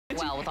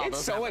well with all those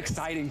It's so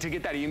exciting to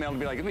get that email to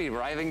be like, it'll be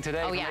arriving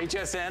today from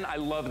HSN. I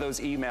love those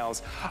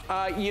emails.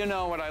 You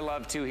know what I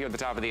love too here at the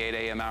top of the 8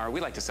 a.m. hour? We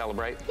like to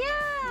celebrate. Yeah.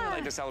 We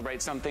like to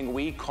celebrate something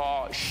we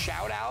call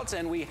shout outs,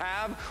 and we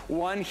have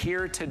one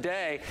here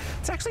today.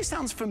 It actually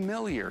sounds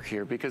familiar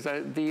here because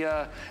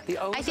the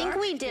Ozarks, I think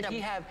we did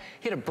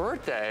hit a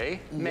birthday,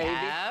 maybe.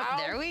 Yep,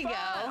 there we go.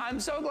 I'm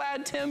so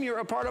glad, Tim, you're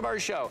a part of our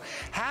show.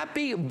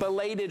 Happy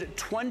belated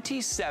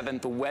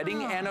 27th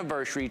wedding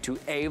anniversary to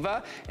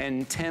Ava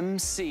and Tim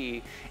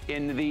C.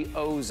 in the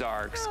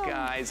Ozarks.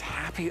 Guys,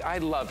 I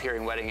love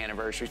hearing wedding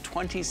anniversaries.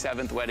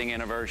 27th wedding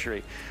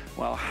anniversary.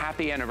 Well,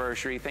 happy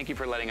anniversary. Thank you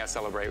for letting us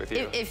celebrate with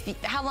you.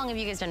 How long have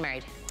you guys been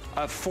married?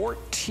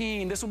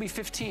 14. This will be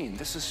 15.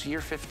 This is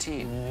year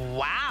 15.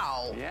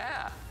 Wow.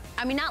 Yeah.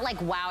 I mean, not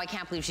like, wow, I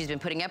can't believe she's been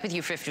putting up with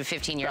you for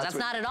 15 years. That's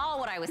not at all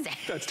what I was saying.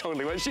 That's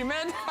totally what she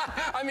meant.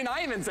 I mean,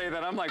 I even say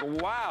that. I'm like,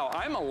 wow,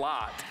 I'm a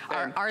lot.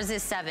 Ours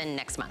is 7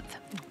 next month.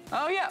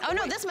 Oh, yeah. Oh,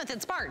 no, this month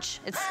it's March.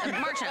 It's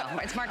March now.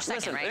 It's March 2nd,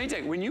 Listen, right? let me tell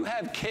you, when you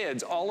have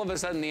kids, all of a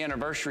sudden the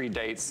anniversary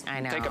dates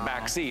take a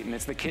back seat, and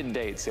it's the kid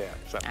dates, So,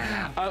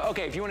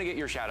 okay, if you want to get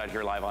your shout out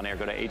here live on air,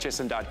 go to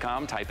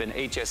hsn.com, type in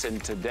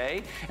HSN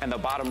Today, and the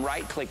bottom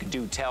right, click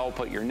Do Tell,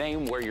 put your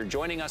name, where you're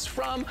joining us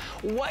from,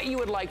 what you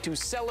would like to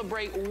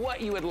celebrate,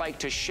 what you would like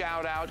to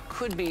shout out.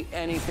 Could be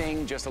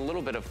anything, just a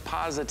little bit of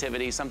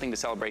positivity, something to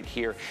celebrate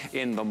here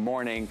in the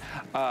morning.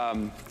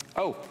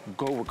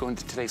 We're going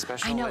to today's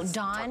special. I know,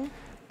 Dawn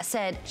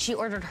said she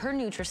ordered her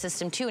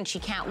Nutrisystem too, and she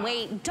can't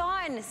wait.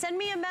 Dawn, send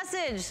me a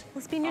message.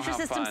 Let's be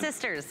Nutrisystem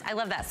sisters. I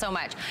love that so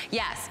much.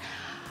 Yes,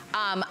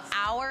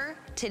 our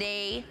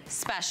today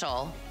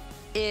special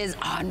is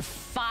on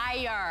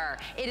fire.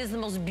 It is the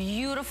most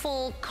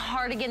beautiful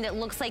cardigan that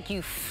looks like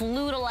you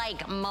flew to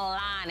like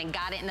Milan and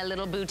got it in a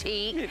little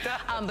boutique.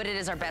 But it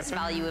is our best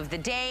value of the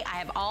day. I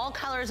have all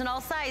colors and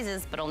all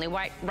sizes, but only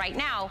right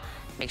now.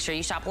 Make sure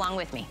you shop along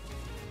with me.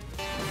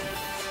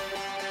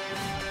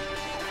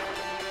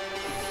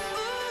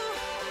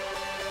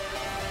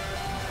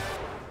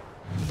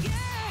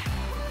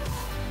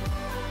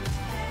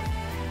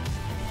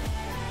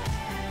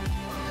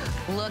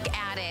 Look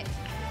at it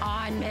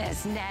on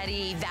Miss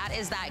Nettie. That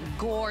is that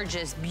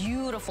gorgeous,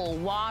 beautiful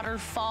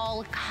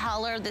waterfall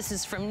color. This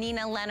is from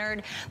Nina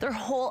Leonard. Their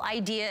whole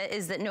idea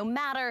is that no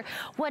matter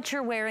what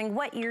you're wearing,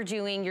 what you're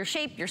doing, your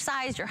shape, your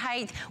size, your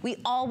height, we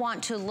all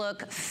want to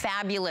look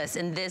fabulous,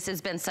 and this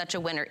has been such a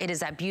winner. It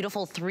is that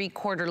beautiful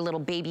 3/4 little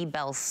baby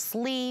bell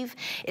sleeve.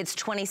 It's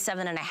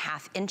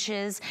 27.5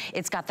 inches.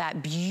 It's got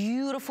that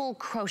beautiful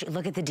crochet.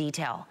 Look at the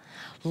detail.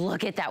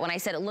 Look at that. When I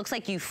said it looks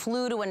like you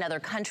flew to another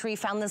country,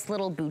 found this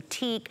little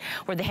boutique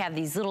where they have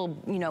these little,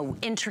 you know,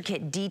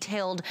 intricate,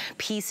 detailed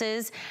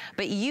pieces.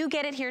 But you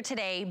get it here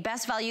today.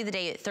 Best value of the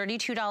day at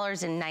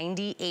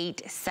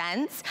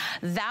 $32.98.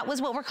 That was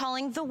what we're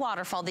calling the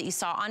waterfall that you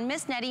saw on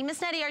Miss Nettie.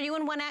 Miss Nettie, are you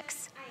in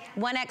 1X?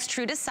 1X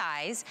true to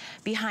size.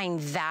 Behind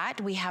that,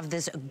 we have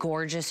this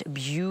gorgeous,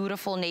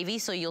 beautiful navy.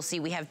 So you'll see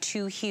we have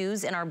 2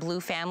 hues in our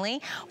blue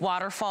family,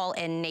 waterfall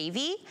and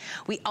navy.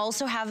 We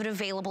also have it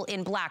available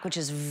in black, which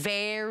is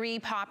very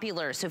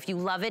popular. So if you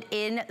love it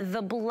in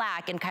the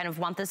black and kind of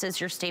want this as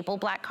your staple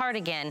black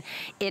cardigan,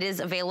 it is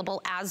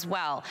available as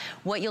well.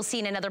 What you'll see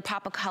in another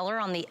pop of color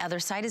on the other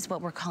side is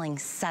what we're calling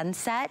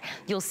sunset.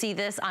 You'll see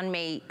this on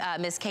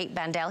Miss Kate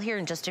Bandel here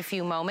in just a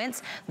few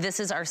moments. This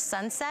is our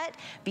sunset.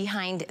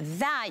 Behind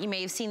that, you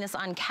may have seen this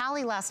on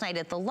Callie last night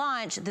at the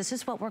launch. This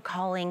is what we're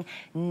calling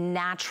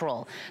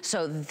natural.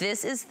 So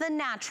this is the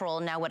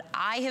natural. Now what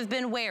I have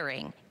been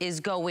wearing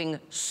is going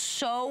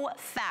so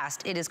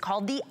fast. It is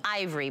called the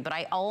ivory, but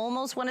I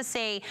almost want to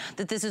say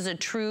that this is a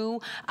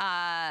true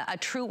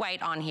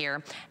white on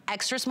here.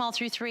 Extra small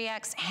through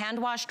 3X,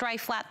 hand wash dry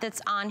flat that's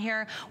on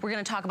here. We're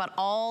going to talk about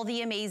all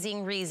the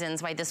amazing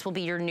reasons why this will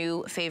be your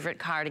new favorite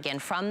cardigan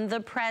from the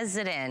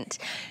president.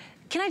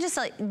 Can I just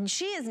tell you,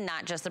 she is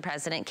not just the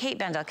president. Kate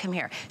Bandel, come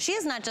here. She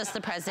is not just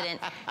the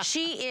president.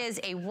 She is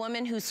a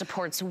woman who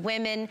supports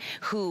women,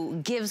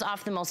 who gives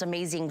off the most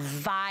amazing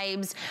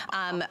vibes.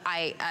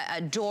 I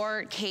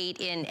adore Kate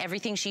in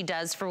everything she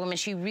does for women.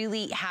 She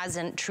really has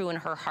it true in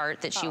her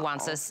heart that she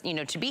wants us, you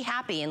know, to be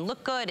happy and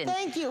look good. And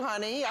thank you,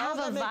 honey. Have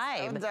a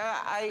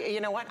vibe. You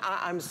know what?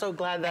 I'm so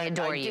glad that I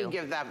do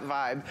give that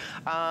vibe.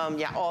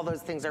 Yeah, all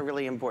those things are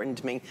really important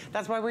to me.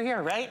 That's why we're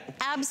here, right?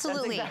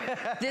 Absolutely.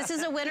 This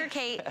is a winner,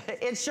 Kate.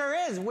 It sure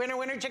is. Winner,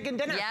 winner, chicken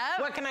dinner. Yep.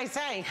 What can I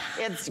say?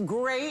 It's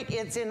great.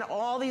 It's in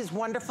all these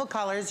wonderful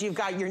colors. You've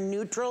got your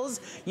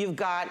neutrals. You've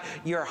got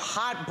your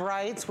hot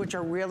brights, which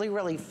are really,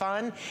 really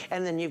fun.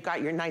 And then you've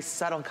got your nice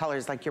subtle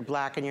colors like your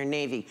black and your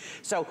navy.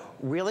 So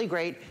really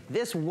great.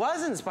 This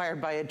was inspired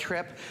by a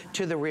trip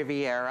to the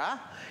Riviera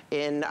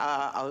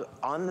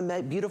on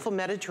the beautiful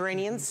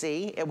Mediterranean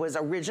Sea. It was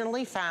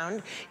originally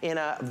found in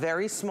a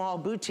very small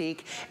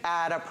boutique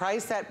at a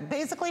price that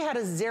basically had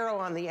a 0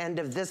 on the end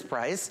of this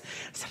price.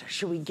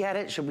 should we get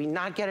it? Should we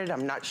not get it?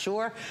 I'm not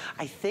sure.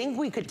 I think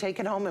we could take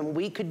it home and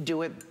we could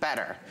do it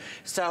better.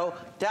 So,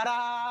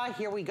 da-da,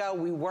 here we go.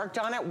 We worked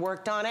on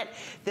it.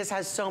 This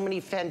has so many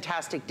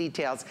fantastic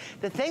details.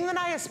 The thing that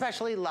I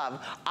especially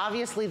love,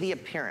 obviously the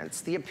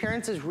appearance. The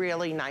appearance is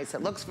really nice.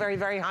 It looks very,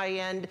 very high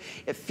end.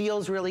 It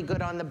feels really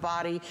good on the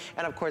body.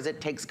 And of course,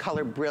 it takes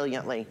color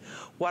brilliantly.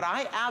 What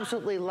I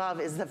absolutely love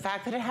is the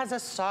fact that it has a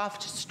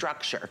soft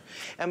structure.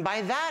 And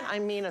by that, I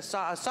mean a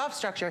soft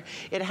structure.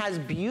 It has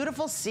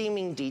beautiful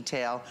seaming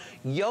detail,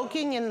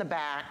 yoking in the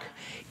back.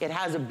 It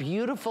has a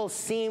beautiful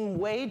seam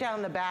way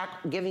down the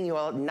back, giving you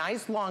a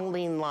nice long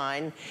lean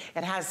line.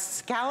 It has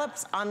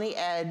scallops on the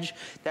edge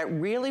that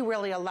really,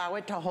 really allow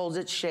it to hold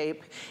its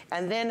shape.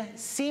 And then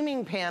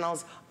seaming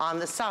panels on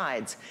the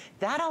sides.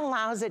 That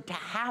allows it to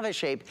have a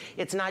shape.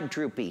 It's not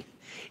droopy.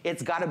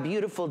 It's got a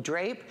beautiful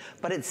drape,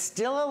 but it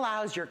still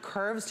allows your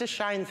curves to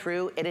shine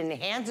through. It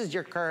enhances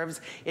your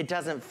curves. It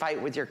doesn't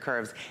fight with your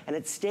curves. And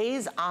it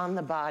stays on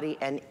the body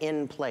and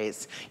in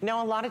place. You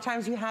know, a lot of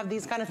times you have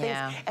these kind of things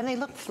and they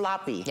look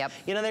floppy. Yep.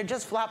 You know, they're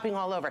just flopping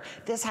all over.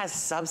 This has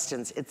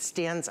substance. It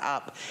stands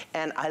up.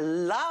 And I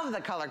love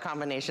the color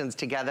combinations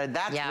together.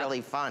 That's really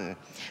fun.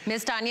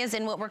 Miss Danya's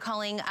in what we're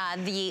calling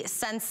the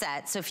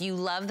sunset. So if you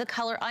love the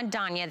color on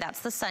Danya, that's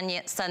the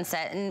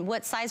sunset. And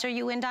what size are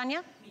you in,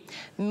 Danya?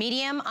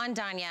 Medium on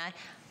Danya.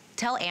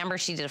 Tell Amber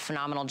she did a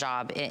phenomenal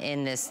job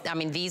in this. I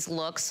mean, these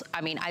looks,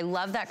 I mean, I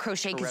love that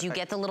crochet because you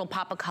get the little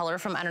pop of color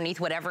from underneath,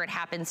 whatever it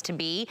happens to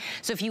be.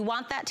 So if you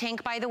want that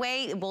tank, by the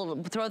way,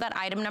 we'll throw that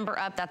item number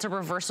up. That's a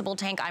reversible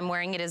tank. I'm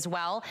wearing it as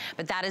well,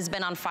 but that has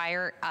been on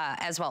fire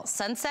as well.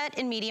 Sunset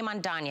in medium on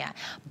Danya.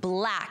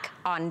 Black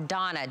on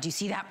Donna. Do you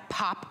see that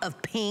pop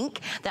of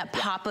pink? That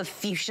pop of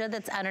fuchsia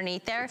that's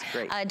underneath there?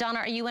 That's great. Donna,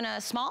 are you in a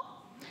small?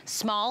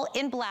 Small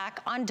in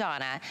black on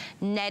Donna.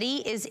 Nettie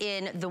is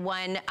in the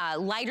one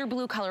lighter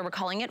blue color. We're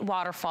calling it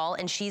Waterfall,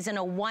 and she's in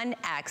a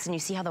 1X. And you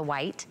see how the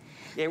white?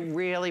 It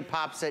really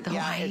pops it.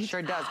 Yeah, white. it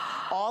sure does.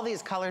 All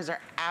these colors are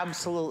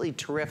absolutely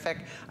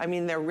terrific. I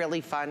mean, they're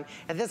really fun.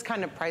 At this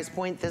kind of price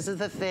point, this is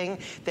the thing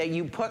that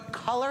you put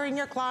color in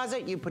your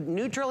closet, you put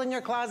neutral in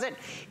your closet,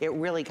 it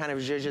really kind of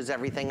zhuzhes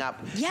everything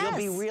up. Yes.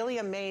 You'll be really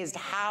amazed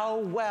how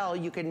well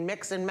you can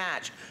mix and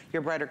match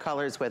your brighter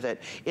colors with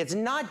it. It's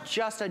not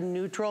just a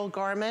neutral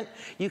garment.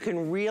 You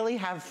can really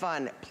have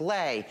fun,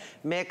 play,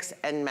 mix,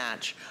 and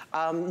match.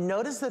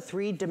 Notice the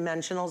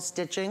three-dimensional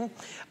stitching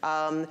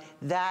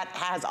that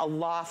has a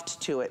loft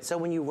to it. So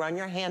when you run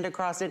your hand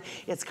across it,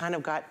 it's kind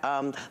of got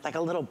like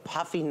a little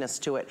puffiness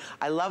to it.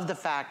 I love the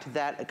fact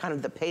that kind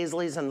of the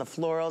paisleys and the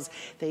florals,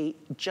 they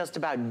just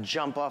about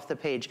jump off the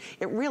page.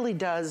 It really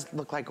does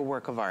look like a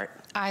work of art.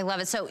 I love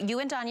it. So you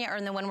and Danya are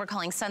in the one we're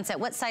calling Sunset.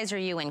 What size are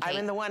you in, Kate? I'm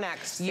in the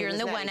 1X. You're in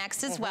the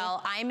 1X as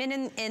well. I'm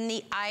in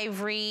the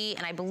ivory,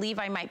 and I believe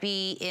I might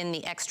be in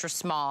the extra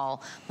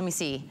small. Let me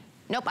see.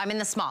 Nope, I'm in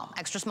the small.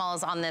 Extra small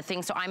is on the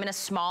thing, so I'm in a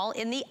small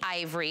in the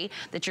ivory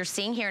that you're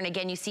seeing here. And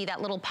again, you see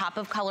that little pop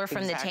of color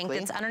from the tank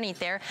that's underneath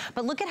there.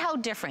 But look at how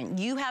different.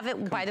 You have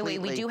it, by the way,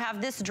 we do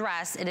have this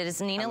dress. It is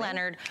Nina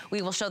Leonard.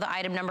 We will show the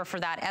item number for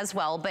that as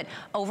well. But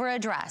over a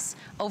dress,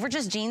 over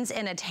just jeans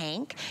and a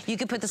tank, you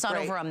could put this on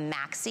over a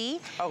maxi.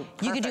 Oh,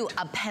 perfect. You could do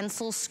a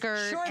pencil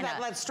skirt. Sure, that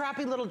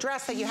strappy little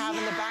dress that you have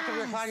in the back of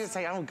your closet.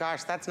 Say, oh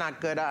gosh, that's not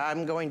good.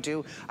 I'm going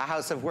to a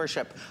house of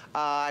worship.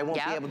 I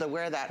won't be able to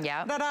wear that.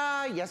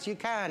 Ta-da! Yes, you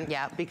can,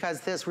 because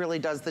this really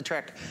does the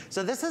trick.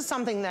 So this is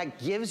something that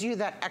gives you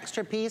that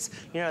extra piece,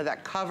 you know,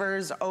 that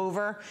covers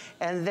over,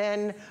 and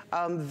then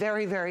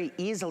very, very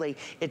easily,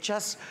 it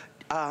just,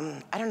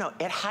 I don't know,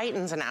 it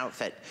heightens an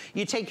outfit.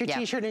 You take your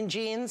t-shirt and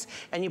jeans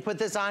and you put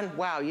this on,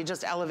 wow, you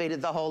just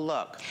elevated the whole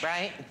look,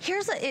 right?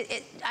 Here's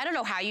I don't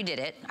know how you did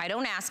it. I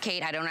don't ask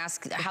Kate, I don't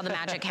ask how the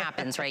magic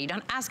happens, right? You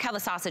don't ask how the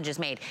sausage is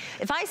made.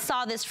 If I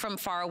saw this from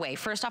far away,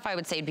 first off, I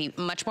would say it'd be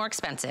much more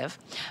expensive,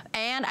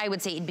 and I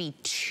would say it'd be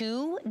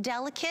too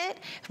delicate,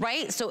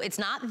 right? So it's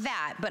not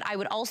that, but I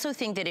would also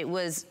think that it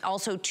was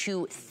also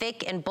too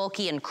thick and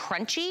bulky and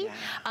crunchy.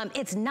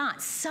 It's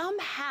not.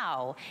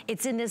 Somehow,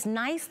 it's in this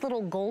nice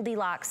little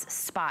Goldilocks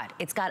spot.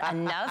 It's got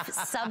enough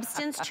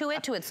substance to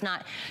it, it's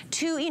not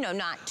too, you know,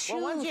 not too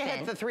Well, once you thin.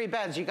 hit the 3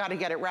 beds, you got to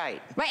get it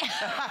right. Right.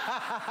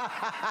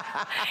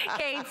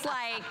 Kate's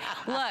like,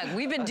 look,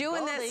 we've been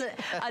doing this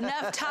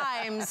enough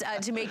times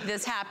to make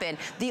this happen.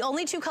 The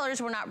only 2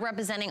 colors we're not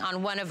representing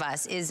on one of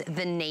us is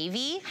the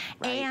navy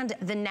and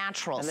the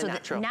natural. And the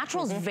so the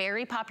natural is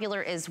very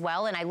popular as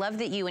well, and I love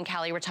that you and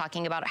Callie were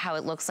talking about how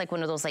it looks like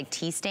one of those like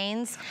tea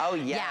stains. Oh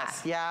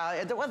yes,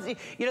 yeah.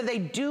 You know, they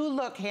do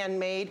look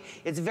handmade.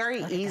 It's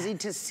very easy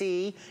to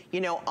see,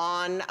 you know,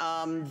 on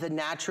the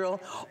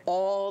natural,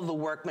 all the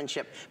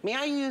workmanship. May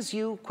I use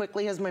you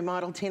quickly as my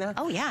model, Tina?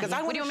 Oh yeah. Because I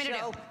want what do you to want me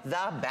show to do?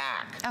 the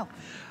back. Oh.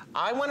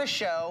 I want to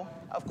show,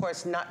 of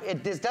course,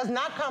 this does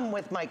not come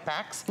with mic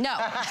packs. No.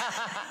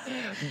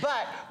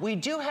 But we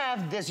do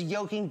have this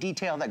yoking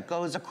detail that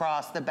goes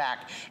across the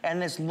back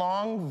and this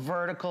long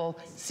vertical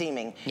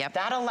seaming. Yep.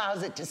 That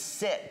allows it to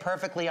sit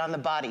perfectly on the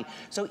body.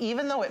 So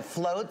even though it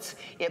floats,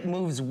 it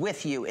moves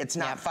with you. It's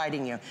not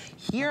fighting you.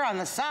 Here on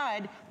the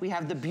side, we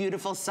have the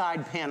beautiful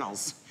side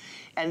panels.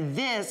 And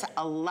this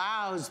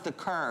allows the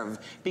curve,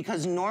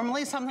 because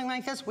normally something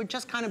like this would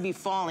just kind of be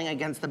falling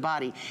against the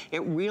body.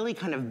 It really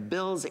kind of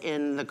builds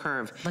in the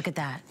curve. Look at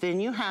that. Then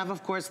you have,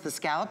 of course, the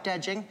scalloped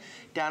edging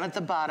down at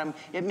the bottom.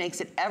 It makes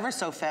it ever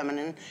so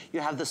feminine. You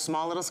have the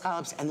small little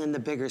scallops and then the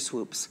bigger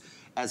swoops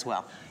as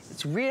well.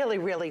 It's really,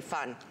 really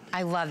fun.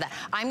 I love that.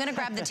 I'm gonna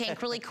grab the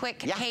tank really quick,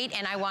 Kate,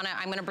 and I'm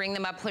gonna bring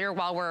them up here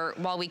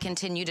while we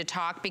continue to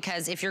talk,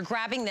 because if you're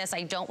grabbing this,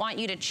 I don't want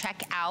you to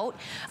check out.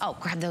 Oh,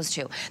 grab those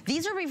two.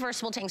 These are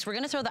reversible tanks. We're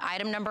gonna throw the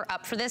item number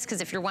up for this, because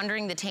if you're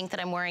wondering, the tank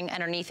that I'm wearing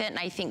underneath it, and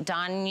I think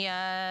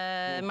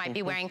Danya might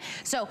be wearing.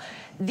 So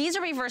these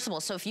are reversible.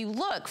 So if you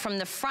look from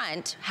the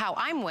front, how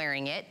I'm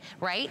wearing it,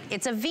 right?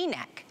 It's a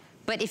V-neck.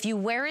 But if you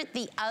wear it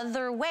the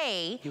other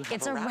way,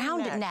 it's a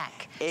round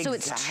neck. Exactly. So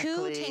it's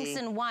two tanks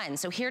in one.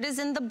 So here it is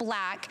in the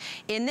black,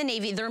 in the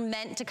navy. They're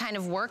meant to kind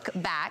of work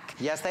back.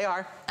 Yes, they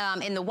are.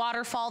 In the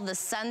waterfall, the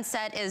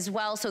sunset as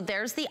well. So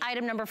there's the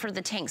item number for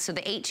the tanks. So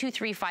the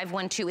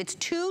 823512, it's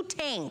 2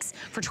 tanks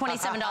for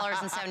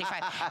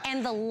 $27.75.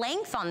 And the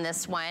length on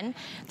this one,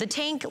 the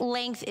tank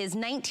length is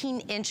 19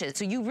 inches.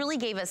 So you really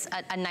gave us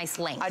a nice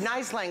length. A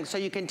nice length. So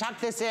you can tuck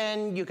this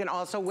in. You can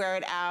also wear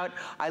it out.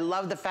 I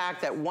love the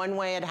fact that one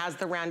way it has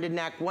the rounded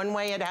neck, one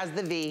way it has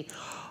the V.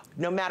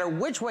 No matter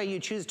which way you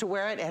choose to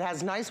wear it, it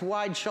has nice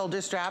wide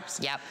shoulder straps.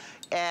 Yep.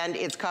 And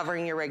it's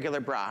covering your regular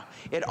bra.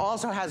 It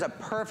also has a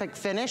perfect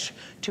finish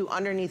to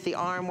underneath the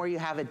arm where you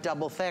have it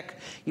double thick.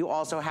 You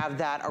also have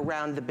that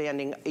around the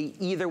banding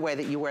either way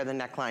that you wear the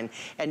neckline.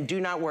 And do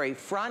not worry,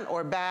 front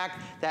or back,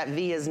 that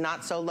V is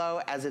not so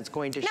low as it's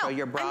going to show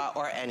your bra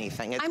or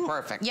anything. It's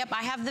perfect. Yep,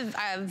 I have the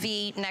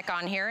V neck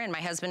on here, and my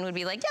husband would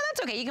be like, yeah,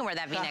 that's okay, you can wear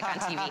that V neck on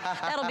TV.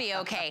 That'll be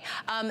okay.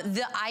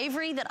 The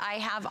ivory that I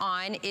have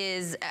on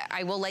is,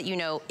 I will let you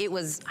know, it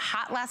was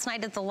hot last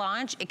night at the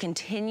launch. It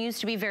continues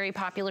to be very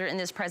popular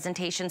in this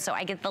presentation, so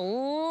I get the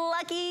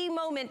lucky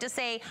moment to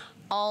say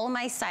all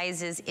my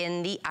sizes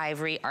in the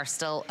ivory are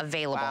still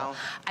available. Wow.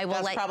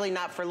 That's probably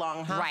not for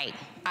long, huh? Right.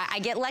 I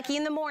get lucky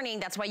in the morning.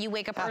 That's why you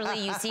wake up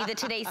early. You see the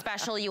Today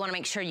special. You want to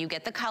make sure you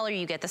get the color,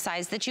 you get the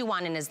size that you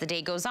want, and as the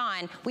day goes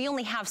on, we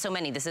only have so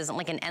many. This isn't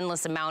like an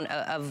endless amount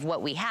of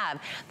what we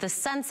have. The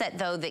sunset,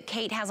 though, that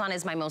Kate has on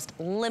is my most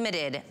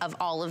limited of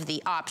all of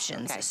the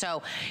options. Okay.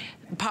 So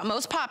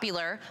most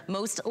popular,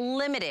 most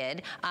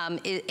limited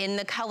in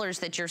the colors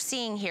that you're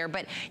seeing here,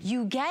 but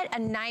you get a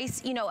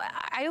nice, you know,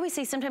 I always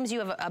say sometimes you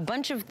have a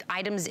bunch of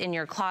items in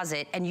your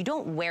closet and you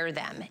don't wear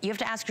them. You have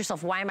to ask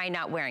yourself, why am I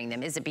not wearing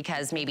them? Is it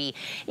because maybe,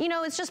 you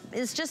know, it's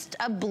just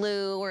a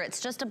blue, or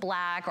it's just a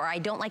black, or I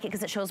don't like it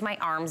because it shows my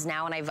arms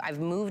now, and I've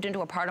moved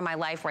into a part of my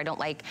life where I don't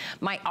like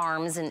my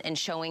arms and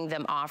showing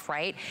them off,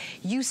 right?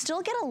 You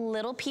still get a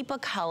little peep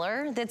of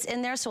color that's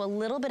in there, so a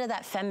little bit of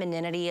that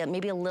femininity,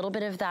 maybe a little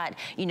bit of that,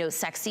 you know,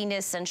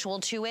 sexiness, sensual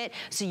to it.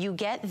 So you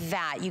get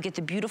that, you get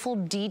the beautiful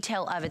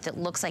detail of it that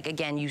looks like,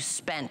 again, you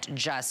spent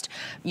just,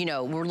 you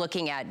know, we're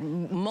looking at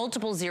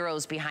multiple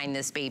zeros behind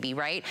this baby,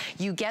 right?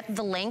 You get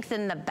the length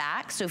in the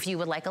back, so if you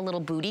would like a little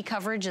booty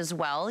coverage as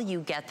well, you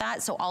get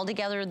that. So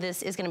altogether,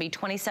 this is gonna be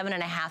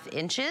 27.5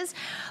 inches.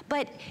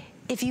 But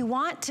if you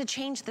want to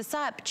change this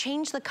up,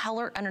 change the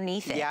color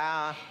underneath it.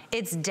 Yeah.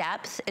 It's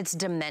depth, it's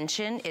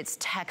dimension, it's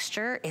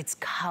texture, it's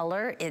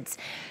color, it's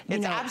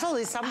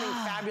absolutely something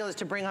fabulous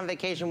to bring on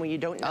vacation when you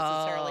don't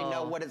necessarily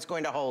know what it's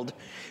going to hold.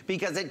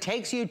 Because it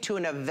takes you to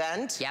an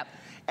event. Yep.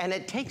 And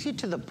it takes you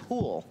to the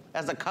pool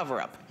as a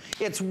cover-up.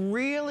 It's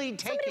really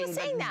taking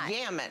the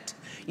gamut,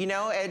 you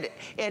know,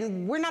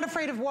 and we're not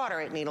afraid of water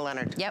at Needle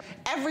Leonard. Yep.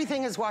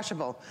 Everything is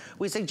washable.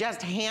 We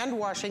suggest hand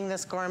washing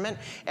this garment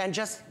and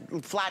just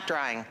flat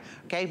drying,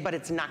 okay? But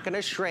it's not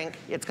gonna shrink,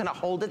 it's gonna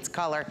hold its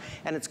color,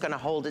 and it's gonna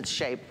hold its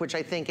shape, which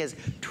I think is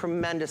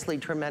tremendously,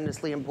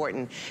 tremendously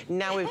important.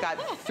 Now we've got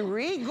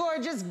 3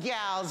 gorgeous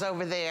gals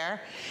over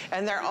there,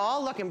 and they're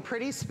all looking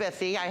pretty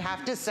spiffy, I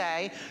have to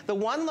say. The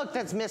one look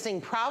that's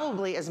missing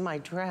probably is my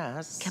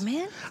dress. Come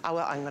in. Oh,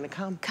 well, I'm gonna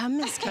come. Come,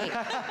 Miss Kate.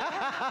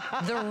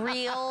 The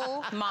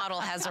real model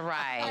has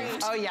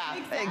arrived. Oh, yeah,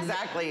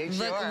 exactly,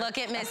 sure. Look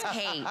at Miss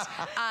Kate.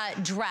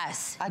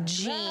 Dress,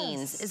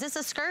 jeans. Is this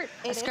a skirt?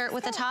 A skirt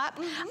with a top?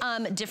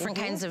 Different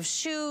kinds of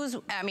shoes.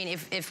 I mean,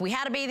 if we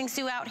had a bathing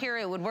suit out here,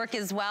 it would work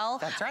as well.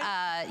 That's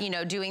right. You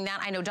know, doing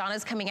that. I know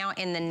Donna's coming out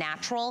in the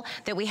natural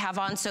that we have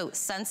on, so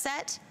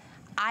sunset.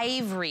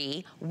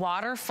 ivory,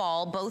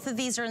 waterfall. Both of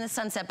these are in the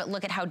sunset, but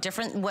look at how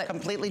different,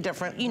 completely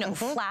different. You know,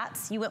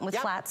 flats. You went with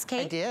flats,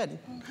 Kate? I did.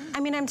 I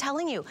mean, I'm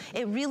telling you,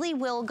 it really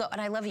will go, and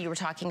I love you were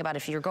talking about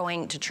if you're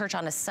going to church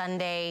on a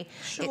Sunday,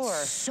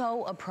 it's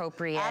so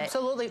appropriate.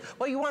 Absolutely.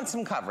 Well, you want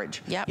some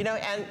coverage. Yep. You know,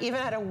 and even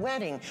at a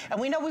wedding, and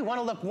we know we want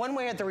to look one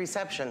way at the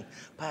reception,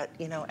 but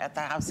you know, at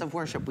the house of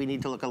worship, we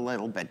need to look a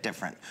little bit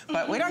different.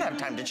 But we don't have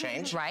time to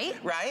change. Right?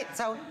 Right?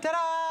 So,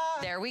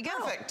 ta-da! There we go.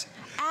 Perfect.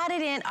 Add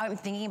it in. I'm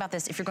thinking about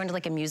this. If you're going to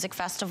like a music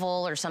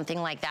festival or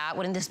something like that,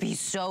 wouldn't this be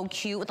so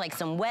cute with like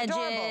some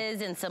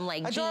wedges and some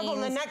like Adorable.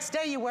 jeans? And the next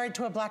day you wear it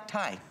to a black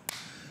tie.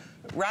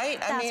 Right?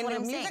 That's I mean, what a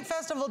I'm music saying.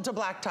 festival to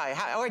black tie,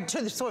 or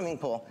to the swimming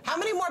pool. How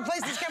many more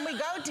places can we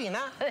go,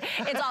 Tina?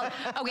 It's all,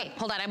 okay,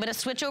 hold on. I'm gonna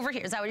switch over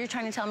here. Is that what you're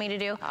trying to tell me to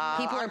do?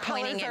 People are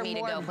pointing at me to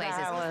go places.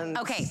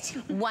 Balanced. Okay,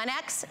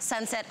 1X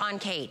sunset on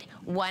Kate,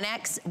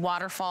 1X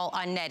waterfall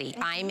on Nettie.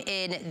 I'm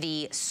in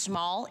the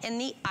small in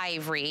the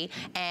ivory,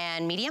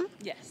 and medium?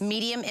 Yes.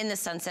 Medium in the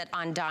sunset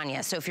on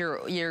Danya. So if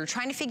you're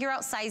trying to figure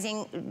out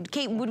sizing,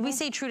 Kate, would we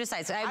say true to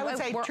size? I would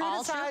say true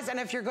to size, and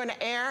if you're gonna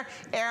err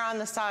on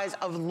the size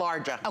of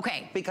larger. Okay.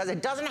 Because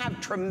it doesn't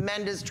have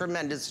tremendous,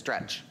 tremendous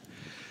stretch.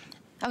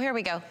 Oh, here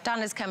we go.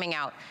 Donna's coming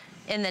out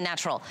in the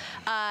natural.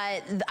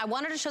 I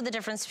wanted to show the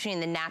difference between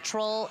the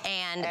natural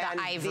and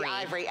the ivory. The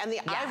ivory. And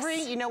the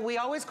ivory, you know, we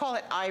always call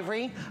it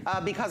ivory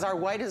because our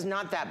white is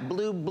not that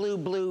blue, blue,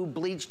 blue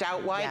bleached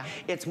out white. Yeah.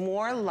 It's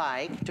more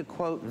like, to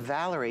quote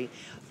Valerie,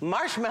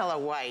 marshmallow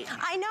white.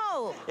 I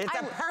know. It's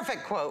a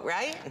perfect quote,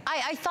 right?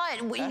 I thought,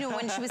 you know,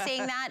 when she was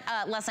saying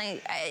that last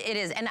night, it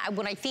is. And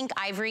when I think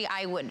ivory,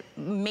 I would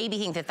maybe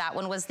think that that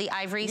one was the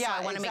ivory. Yeah,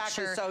 so I want to make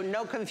sure. So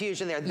no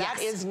confusion there.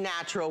 That is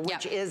natural,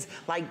 which is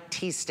like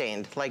tea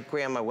stained, like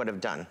Grandma would have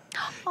done.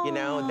 You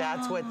know,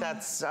 that's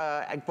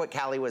what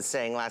Callie was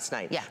saying last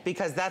night. Yeah.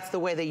 Because that's the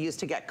way they used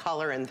to get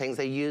color and things.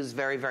 They use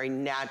very, very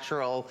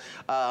natural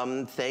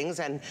things,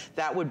 and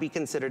that would be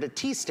considered a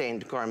tea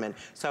stained garment.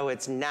 So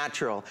it's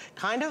natural.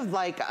 Kind of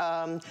like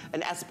an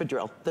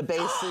espadrille. The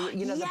base,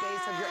 you know, the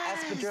base of your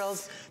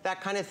espadrilles,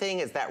 that kind of thing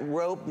is that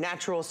rope,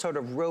 natural sort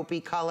of ropey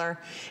color.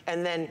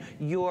 And then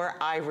your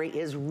ivory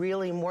is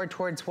really more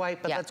towards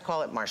white, but let's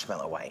call it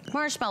marshmallow white.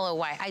 Marshmallow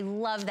white, I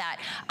love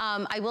that.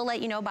 I will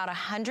let you know about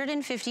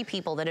 150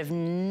 people that have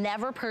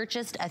never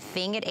purchased a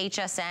thing at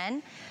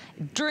HSN.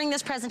 During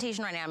this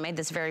presentation right now, I made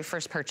this very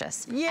first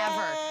purchase ever.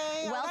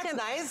 Oh, welcome,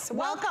 that's nice.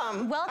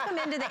 Welcome. Welcome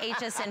into the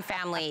HSN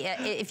family.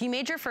 If you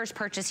made your first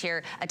purchase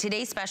here,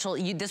 today's special,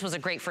 this was a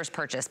great first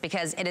purchase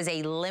because it is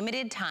a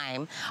limited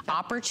time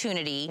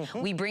opportunity.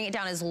 We bring it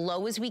down as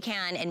low as we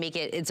can and make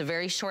it, it's a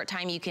very short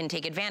time you can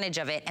take advantage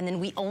of it. And then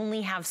we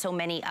only have so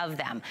many of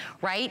them,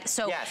 right?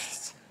 So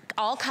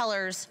all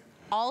colors,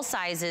 all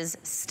sizes,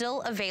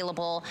 still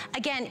available.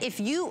 Again, if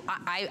you,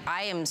 I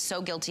am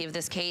so guilty of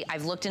this, Kate.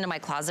 I've looked into my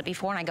closet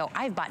before and I go,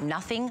 I've bought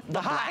nothing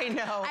but black. I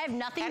know. I have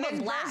nothing but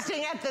and black.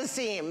 bursting at the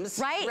seams.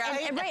 Right,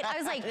 right. I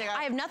was like,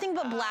 I have nothing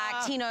but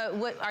black. Tina,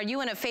 are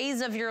you in a phase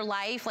of your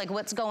life? Like,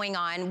 what's going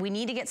on? We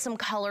need to get some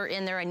color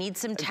in there. I need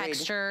some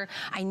texture.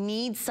 I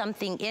need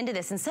something into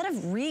this. Instead of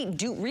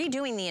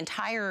redoing the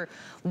entire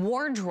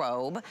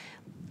wardrobe,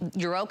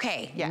 you're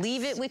okay.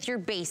 Leave it with your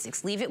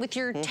basics. Leave it with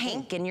your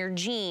tank and your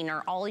jean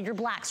or all your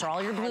blacks or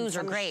all your blues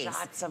or grays.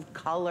 Shots of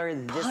color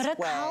this way. Put a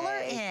color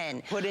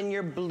in. Put in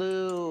your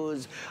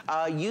blues.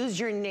 Use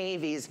your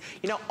navies.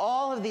 You know,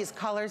 all of these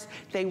colors,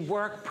 they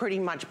work pretty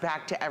much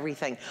back to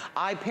everything.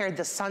 I paired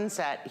the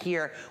sunset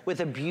here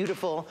with a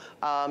beautiful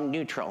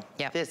neutral.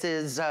 This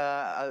is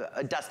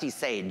a dusty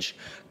sage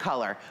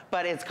color,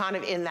 but it's kind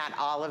of in that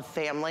olive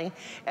family.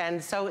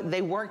 And so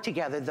they work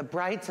together. The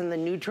brights and the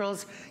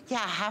neutrals,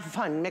 have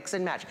fun. Mix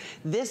and match.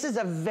 This is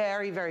a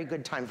very, very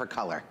good time for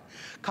color.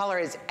 Color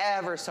is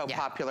ever so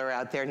popular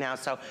out there now,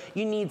 so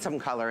you need some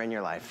color in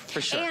your life,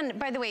 for sure. And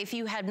by the way, if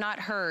you had not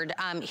heard,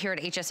 here at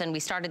HSN, we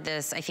started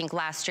this, I think,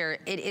 last year.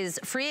 It is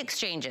free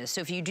exchanges. So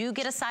if you do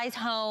get a size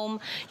home,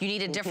 you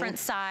need a different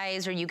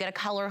size, or you get a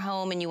color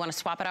home and you want to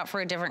swap it out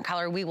for a different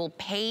color, we will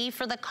pay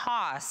for the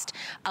cost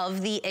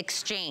of the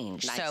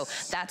exchange. So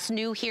that's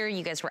new here.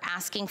 You guys were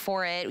asking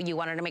for it. You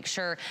wanted to make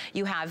sure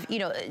you have, you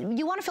know,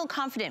 you want to feel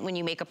confident when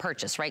you make a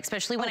purchase, right?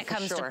 Especially when it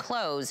comes to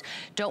clothes.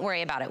 Don't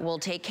worry about it. We'll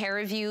take care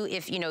of you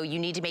if, you know, you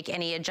need to make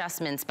any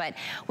adjustments. But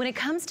when it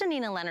comes to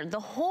Nina Leonard, the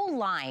whole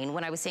line,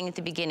 when I was saying at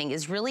the beginning,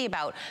 is really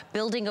about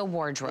building a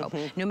wardrobe.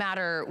 No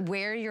matter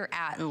where you're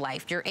at in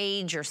life, your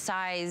age, your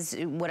size,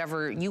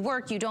 whatever you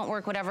work, you don't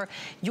work, whatever,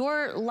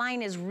 your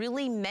line is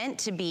really meant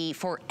to be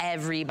for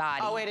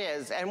everybody. Oh, it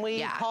is. And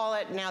we call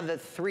it now the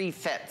 3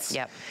 fits.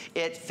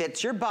 It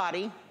fits your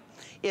body,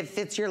 it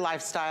fits your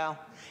lifestyle,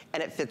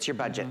 and it fits your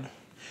budget.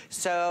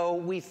 So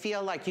we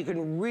feel like you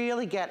can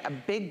really get a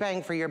big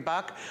bang for your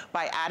buck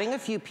by adding a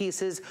few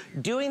pieces,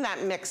 doing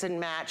that mix and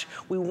match.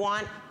 We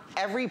want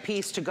every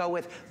piece to go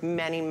with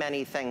many,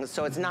 many things.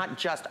 So it's not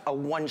just a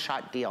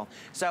one-shot deal.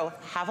 So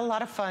have a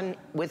lot of fun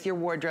with your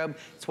wardrobe.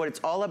 It's what it's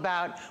all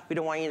about. We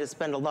don't want you to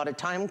spend a lot of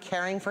time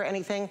caring for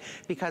anything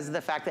because of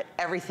the fact that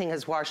everything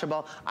is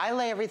washable. I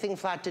lay everything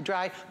flat to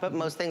dry, but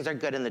most things are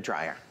good in the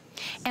dryer.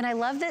 And I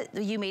love that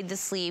you made the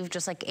sleeve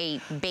just like a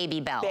baby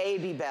bell.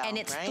 Baby bell, and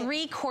it's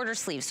right? 3/4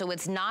 sleeve, so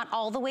it's not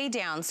all the way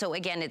down. So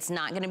again, it's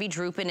not gonna be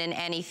drooping in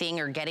anything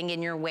or getting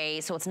in your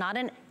way. So it's not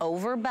an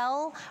over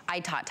bell. I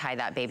taught Ty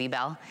that, baby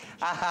bell.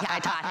 Yeah, I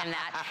taught him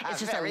that. It's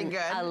just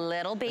a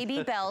little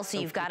baby bell, so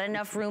you've got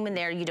enough room in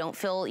there. You don't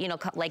feel, you know,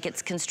 like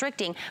it's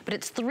constricting, but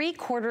it's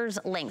 3/4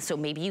 length. So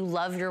maybe you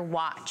love your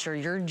watch or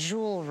your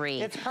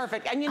jewelry. It's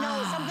perfect. And you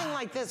know, something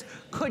like this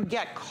could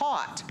get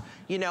caught,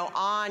 you know,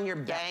 on your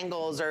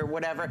bangles or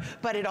whatever,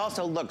 but it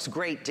also looks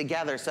great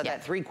together. So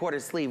that 3/4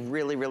 sleeve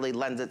really, really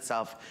lends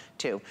itself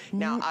to.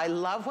 Now, I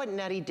love what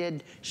Nettie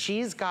did.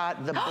 She's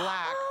got the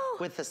black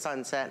with the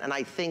sunset, and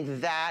I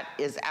think that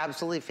is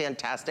absolutely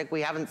fantastic.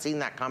 We haven't seen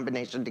that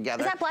combination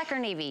together. Is that black or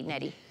navy,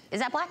 Nettie? Is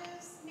that black?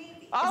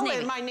 Oh,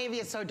 and my navy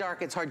is so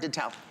dark, it's hard to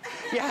tell.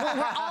 Yeah. Well,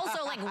 we're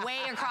also like way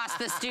across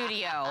the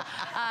studio.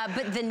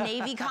 But the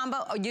navy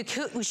combo,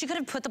 she could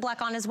have put the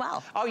black on as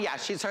well. Oh yeah,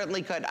 she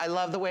certainly could. I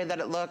love the way that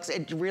it looks.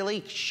 It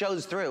really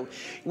shows through.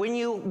 When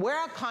you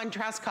wear a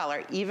contrast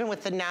color, even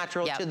with the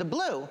natural to the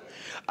blue,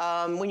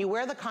 when you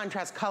wear the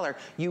contrast color,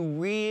 you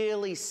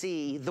really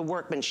see the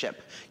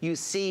workmanship. You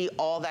see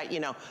all that, you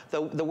know,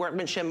 the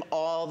workmanship,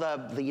 all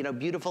the you know,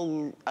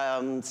 beautiful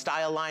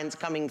style lines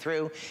coming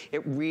through.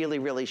 It really,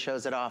 really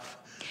shows it off.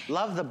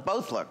 Love the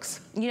both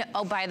looks. You know,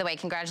 oh, by the way,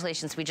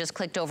 congratulations. We just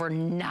clicked over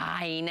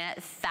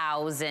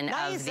 9,000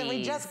 of these. And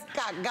we just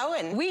got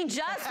going. We're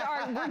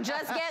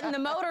just getting the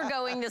motor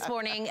going this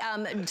morning.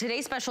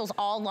 Today's specials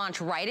all launch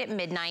right at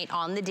midnight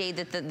on the day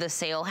that the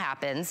sale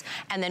happens.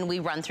 And then we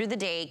run through the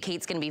day.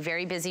 Kate's gonna be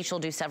very busy. She'll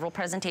do several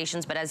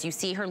presentations, but as you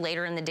see her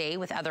later in the day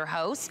with other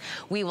hosts,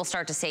 we will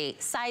start to say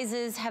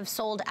sizes have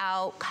sold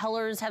out,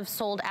 colors have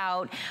sold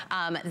out.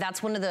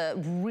 That's one of the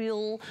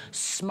real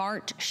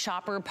smart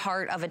shopper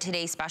part of a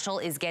Today's special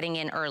is getting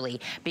in early,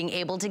 being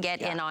able to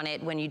get in on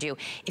it when you do.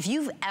 If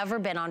you've ever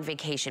been on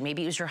vacation,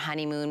 maybe it was your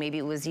honeymoon, maybe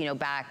it was, you know,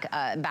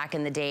 back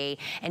in the day,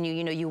 and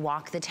you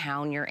walk the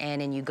town you're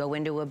in and you go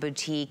into a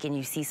boutique and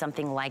you see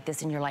something like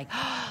this and you're like,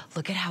 oh,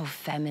 look at how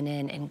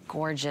feminine and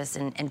gorgeous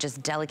and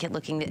just delicate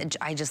looking.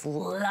 I just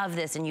love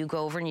this. And you go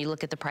over and you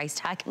look at the price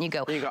tag and you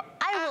go,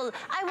 I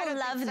will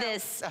love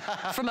this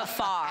from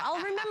afar. I'll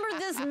remember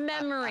this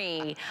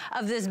memory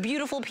of this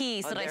beautiful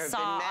piece that I saw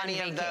on vacation. There have been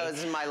many of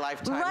those in my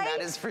lifetime, that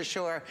is for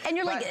sure. And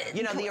you're like,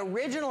 you know, the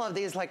original of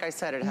these, like I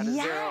said, it had a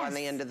 0 on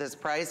the end of this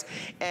price,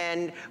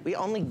 and we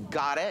only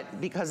got it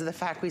because of the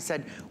fact we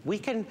said we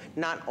can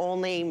not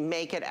only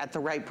make it at the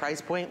right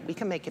price point, we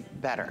can make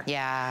it better.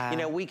 Yeah. You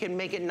know, we can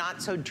make it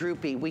not so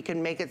droopy. We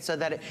can make it so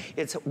that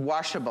it's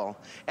washable.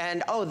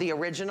 And oh, the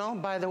original,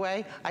 by the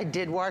way, I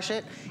did wash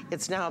it.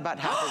 It's now about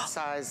half its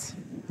size.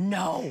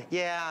 No.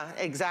 Yeah,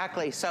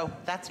 exactly. So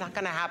that's not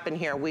gonna happen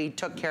here. We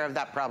took care of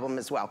that problem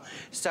as well.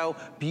 So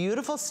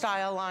beautiful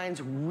style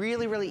lines,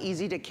 really, really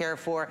easy to care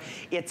for.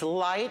 It's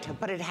light,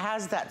 but it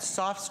has that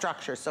soft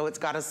structure, so it's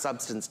got a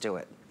substance to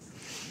it.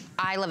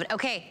 I love it.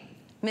 Okay.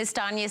 Miss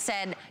Danya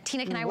said,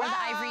 Tina, can I wear the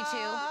ivory too?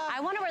 I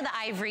want to wear the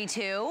ivory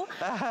too.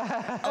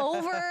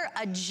 Over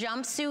a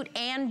jumpsuit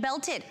and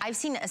belted. I've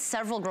seen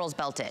several girls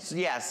belt it.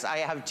 Yes, I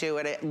have too,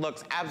 and it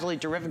looks absolutely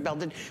terrific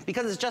belted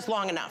because it's just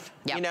long enough.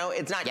 You know,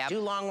 it's not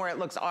too long where it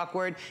looks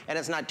awkward, and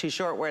it's not too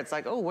short where it's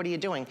like, oh, what are you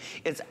doing?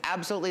 It's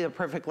absolutely the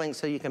perfect length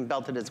so you can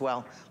belt it as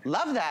well.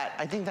 Love that.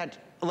 I think that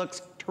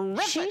looks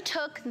terrific. She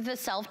took the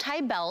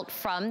self-tie belt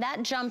from that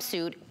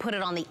jumpsuit, put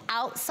it on the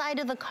outside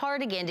of the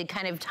cardigan to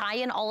kind of tie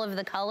in all of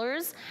the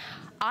colors.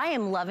 I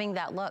am loving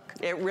that look.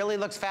 It really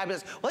looks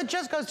fabulous. Well, it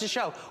just goes to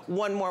show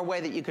one more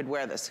way that you could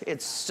wear this.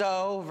 It's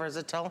so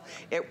versatile.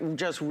 It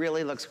just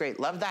really looks great.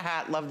 Love the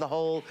hat, love the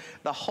whole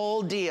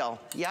deal.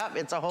 Yep,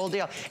 it's a whole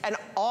deal. And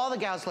all the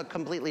gals look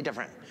completely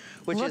different,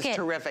 which is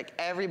terrific.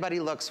 Everybody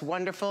looks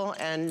wonderful,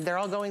 and they're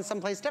all going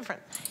someplace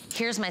different.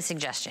 Here's my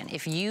suggestion.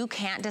 If you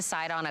can't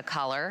decide on a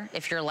color,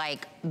 if you're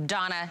like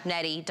Donna,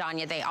 Nettie,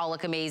 Danya, they all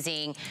look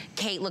amazing,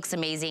 Kate looks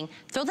amazing,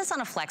 throw this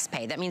on a flex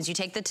pay. That means you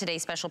take the Today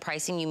Special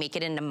pricing, you make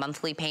it into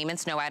monthly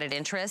payments, no added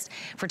interest.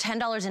 For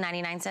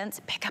 $10.99,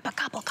 pick up a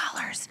couple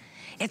colors.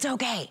 It's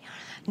okay.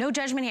 No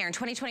judgment here. In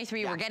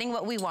 2023, we're getting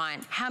what we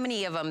want. How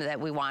many of them that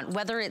we want?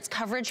 Whether it's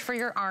coverage for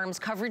your arms,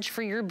 coverage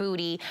for your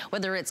booty,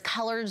 whether it's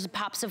colors,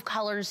 pops of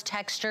colors,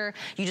 texture,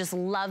 you just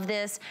love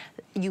this.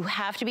 You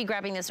have to be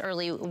grabbing this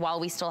early while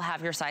we still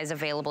have your size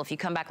available. If you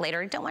come back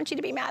later, I don't want you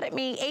to be mad at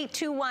me.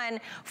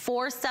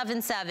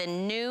 821-477,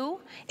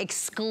 new,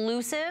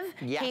 exclusive.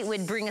 Kate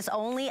would bring us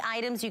only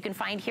items you can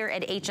find here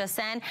at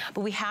HSN,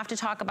 but we have to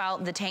talk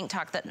about the tank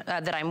top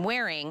that I'm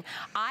wearing.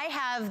 I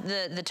have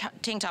the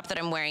tank top that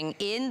I'm wearing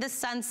in the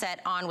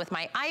sunset on with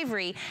my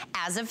ivory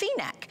as a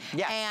V-neck.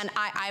 And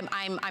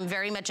I'm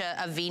very much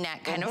a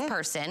V-neck kind of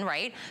person,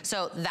 right?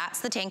 So that's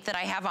the tank that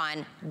I have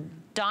on.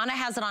 Donna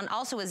has it on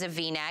also as a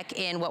V-neck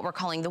in what we're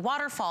calling the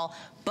waterfall,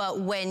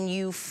 but when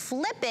you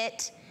flip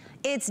it,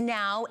 It's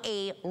now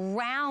a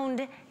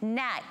round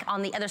neck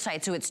on the other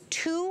side. So it's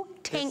 2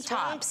 tank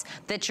tops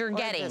that you're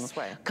getting.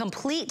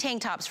 Complete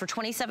tank tops for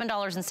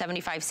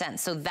 $27.75.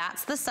 So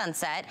that's the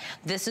sunset.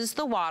 This is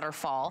the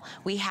waterfall.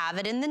 We have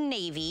it in the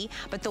navy,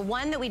 but the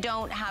one that we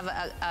don't have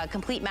a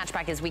complete match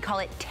back is we call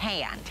it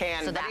tan.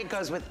 Tan, so that it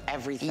goes with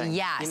everything.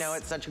 Yes. You know,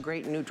 it's such a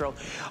great neutral.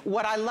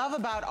 What I love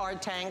about our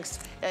tanks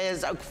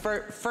is,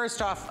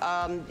 first off,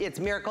 it's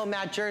Miracle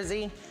Matte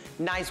jersey.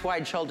 Nice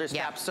wide shoulder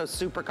straps, so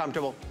super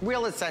comfortable.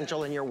 Real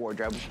essential in your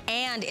wardrobe.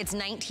 And it's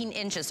 19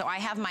 inches, so I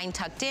have mine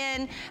tucked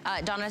in.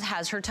 Donna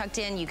has her tucked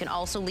in. You can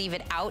also leave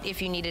it out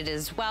if you need it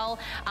as well.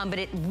 But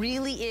it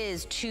really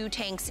is 2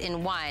 tanks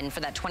in one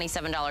for that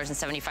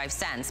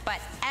 $27.75.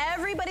 But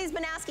everybody's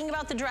been asking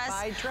about the dress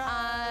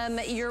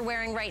you're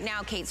wearing right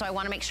now, Kate, so I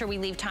want to make sure we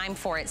leave time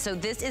for it. So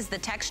this is the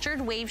textured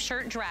wave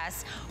shirt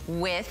dress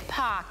with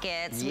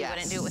pockets. We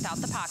wouldn't do it without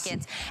the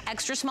pockets.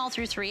 Extra small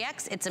through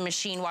 3X. It's a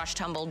machine wash,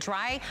 tumble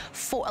dry.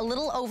 A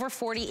little over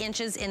 40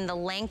 inches in the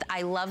length.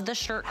 I love the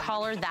shirt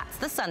collar. That's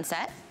the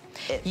sunset.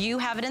 You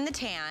have it in the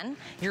tan.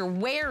 You're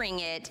wearing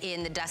it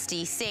in the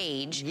dusty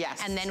sage.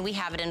 Yes. And then we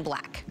have it in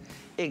black.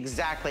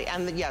 Exactly,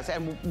 and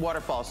and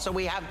waterfall. So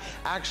we have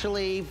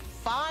actually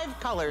 5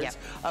 colors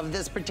of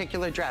this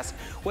particular dress.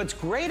 What's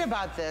great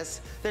about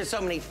this, there's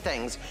so many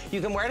things. You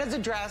can wear it as a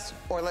dress,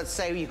 or let's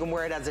say you can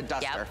wear it as a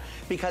duster,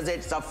 because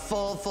it's a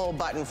full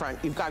button front.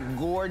 You've got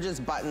gorgeous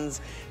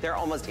buttons. They're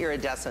almost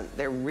iridescent.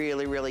 They're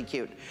really, really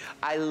cute.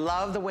 I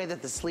love the way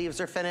that the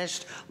sleeves are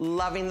finished,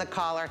 loving the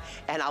collar,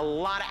 and a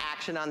lot of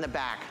action on the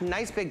back.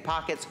 Nice big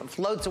pockets,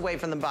 floats away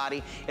from the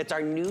body. It's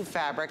our new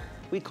fabric.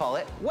 We call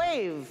it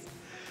Wave.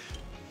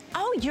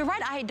 Oh, you're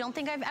right. I don't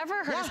think I've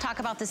ever heard us talk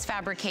about this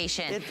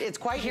fabrication. It's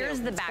quite new. Here's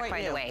the back,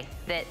 by the way,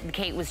 that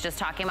Kate was just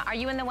talking about. Are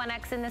you in the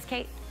 1X in this,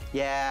 Kate?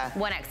 Yeah.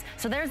 1X.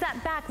 So there's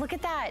that back. Look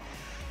at that.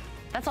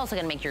 That's also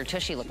gonna make your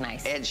tushy look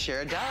nice. It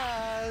sure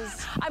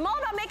does. I'm all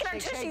about making our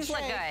tushies look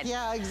good.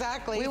 Yeah,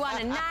 exactly. We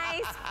want a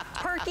nice,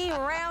 perky,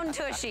 round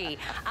tushy.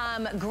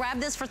 Grab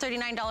this for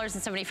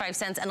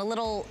 $39.75. And a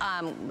little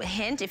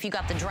hint, if you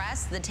got the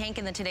dress, the tank,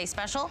 and the Today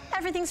Special,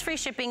 everything's free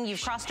shipping.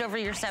 You've crossed over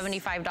your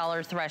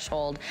 $75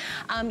 threshold.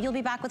 You'll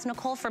be back with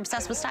Nicole for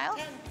Obsessed with Style.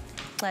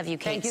 Love you,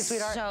 Kate. Thank you,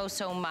 sweetheart.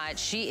 So much.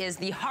 She is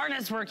the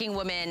hardest working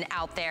woman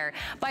out there.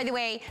 By the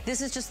way, this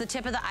is just the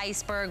tip of the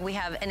iceberg. We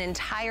have an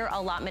entire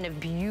allotment of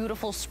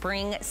beautiful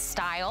spring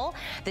style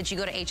that you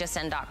go to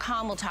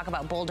hsn.com. We'll talk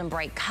about bold and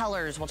bright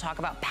colors. We'll talk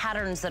about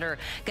patterns that are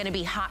going to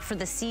be hot for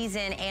the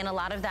season, and a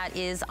lot of that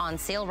is on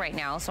sale right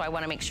now, so I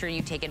want to make sure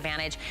you take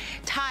advantage.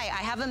 Ty,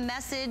 I have a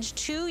message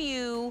to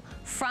you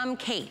from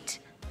Kate.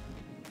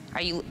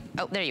 Are you,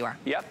 oh, there you are.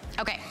 Yep.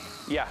 Okay.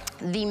 Yeah.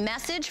 The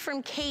message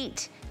from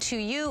Kate to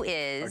you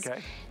is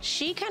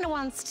she kind of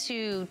wants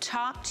to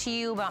talk to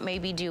you about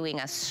maybe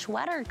doing a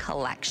sweater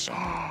collection.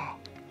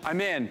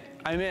 I'm in.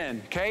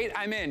 Kate,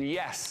 I'm in,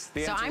 yes.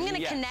 So I'm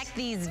gonna connect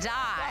these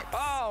dots.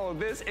 Oh,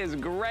 this is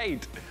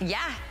great.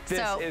 Yeah,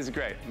 this is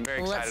great. I'm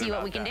very excited let's see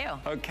what we can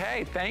that. do.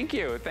 Okay, thank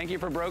you. Thank you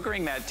for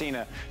brokering that,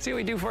 Tina. See what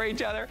we do for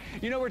each other.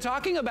 You know, we're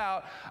talking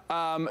about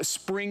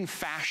spring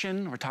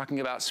fashion. We're talking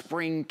about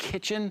spring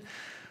kitchen.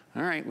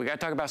 All right, we gotta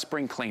talk about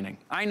spring cleaning.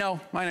 I know,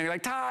 you're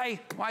like, Ty,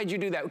 why'd you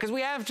do that? Because we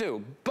have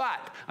to,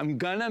 but I'm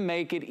gonna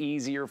make it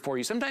easier for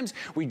you. Sometimes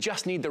we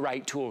just need the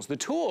right tools. The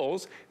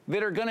tools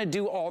that are gonna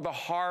do all the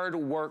hard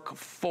work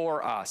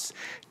for us.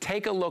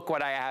 Take a look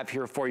what I have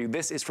here for you.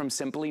 This is from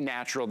Simply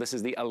Natural. This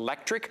is the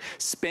electric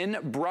spin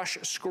brush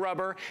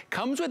scrubber.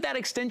 Comes with that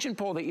extension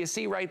pole that you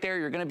see right there.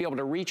 You're gonna be able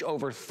to reach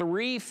over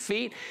 3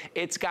 feet.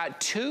 It's got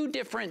 2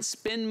 different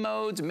spin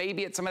modes.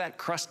 Maybe it's some of that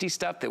crusty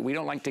stuff that we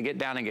don't like to get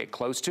down and get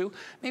close to.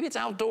 Maybe it's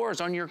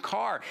outdoors on your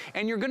car.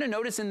 And you're gonna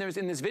notice in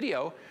this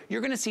video,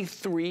 you're gonna see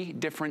 3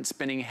 different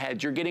spinning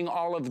heads. You're getting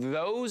all of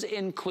those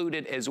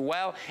included as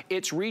well.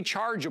 It's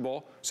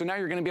rechargeable, so now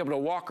you're gonna be able to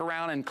walk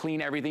around and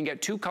clean everything.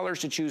 Get 2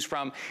 colors to choose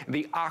from.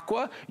 The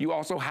aqua, you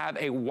also have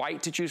a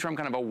white to choose from,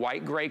 kind of a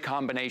white-gray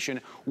combination.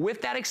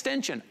 With that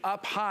extension,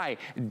 up high,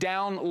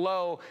 down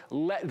low,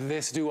 let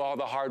this do all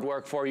the hard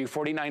work for you.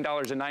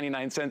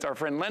 $49.99. Our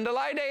friend Linda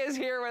Lyday is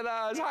here with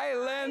us. Hi,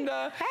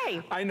 Linda.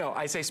 Hey. I know,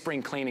 I say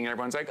spring cleaning, and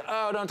everyone's like,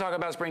 oh, don't talk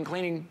about spring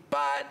cleaning,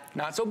 but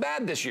not so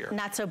bad this year.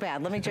 Not so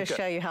bad. Let me just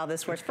show you how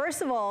this works.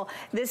 First of all,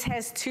 this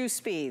has 2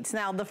 speeds.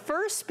 Now, the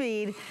first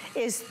speed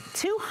is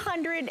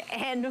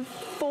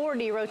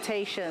 240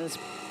 rotations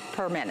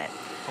per minute.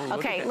 Oh,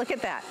 look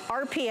at that,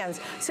 RPMs.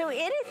 So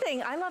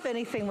anything, I love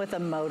anything with a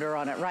motor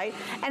on it, right?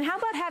 And how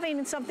about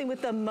having something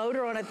with a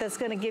motor on it that's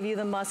gonna give you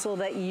the muscle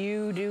that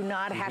you do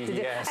not have to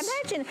do?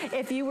 Imagine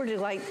if you were to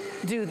like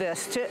do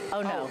this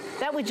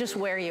that would just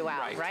wear you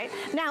out, right?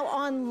 Now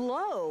on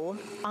low,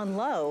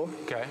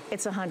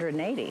 it's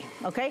 180,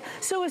 okay?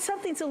 So if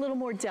something's a little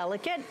more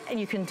delicate, and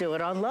you can do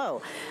it on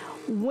low.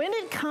 When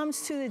it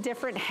comes to the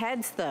different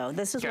heads though,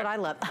 this is what I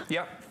love.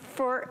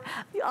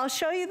 I'll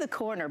show you the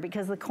corner,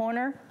 because the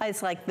corner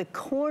is like the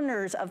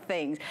corners of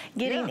things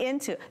getting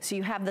into. So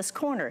you have this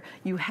corner,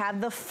 you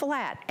have the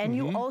flat, and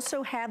you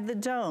also have the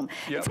dome.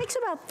 It takes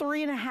about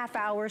 3.5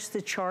 hours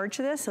to charge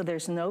this, so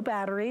there's no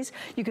batteries.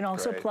 You can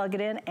also plug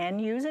it in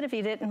and use it if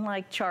you didn't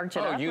like charge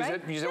it up. Use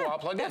it while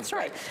plugged in. That's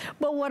right.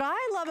 But what I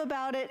love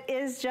about it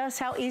is just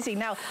how easy.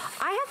 Now,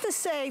 I have to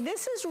say,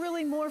 this is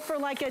really more for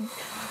like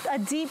a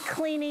deep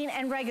cleaning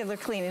and regular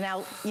cleaning.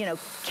 Now, you know,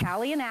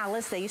 Callie and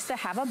Alice, they used to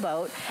have a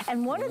boat,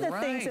 and one of the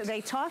things that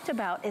they talked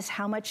about is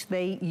how much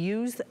they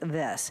use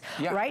this,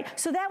 right?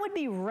 So that would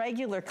be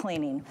regular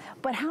cleaning.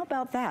 But how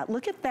about that?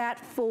 Look at that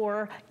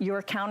for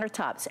your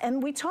countertops.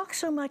 And we talk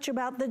so much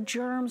about the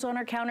germs on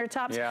our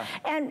countertops.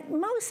 And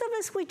most of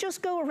us, we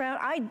just go around,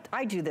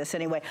 I do this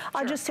anyway.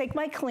 I'll just take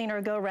my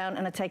cleaner, go around,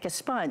 and I take a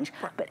sponge.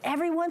 But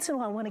every once in a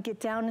while, I want to get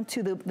down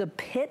into the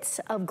pits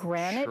of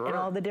granite and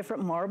all the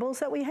different marbles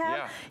that we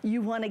have.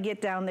 You want to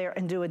get down there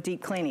and do a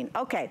deep cleaning.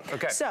 Okay.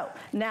 So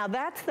now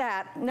that's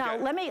that. Now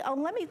let me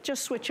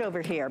just switch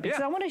over here,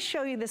 because I want to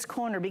show you this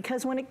corner,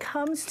 because when it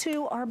comes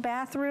to our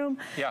bathroom,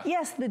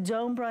 yes, the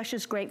dome brush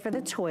is great for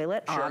the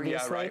toilet,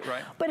 obviously.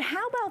 But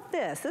how about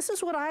this? This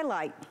is what I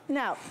like.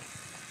 Now,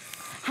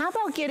 how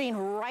about getting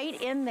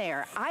right in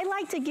there? I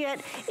like to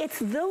get, it's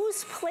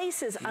those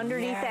places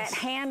underneath that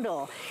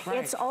handle.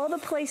 It's all the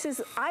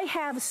places. I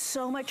have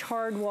so much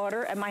hard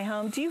water at my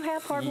home. Do you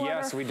have hard water?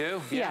 Yes, we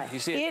do. Yeah, you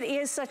see it. It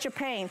is such a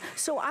pain.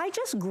 So I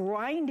just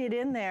grind it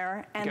in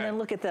there, and then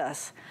look at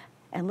this.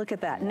 And look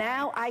at that.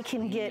 Now I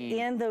can get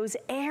in those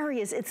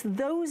areas. It's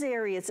those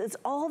areas. It's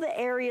all the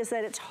areas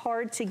that it's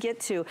hard to get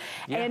to.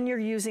 And you're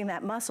using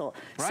that muscle.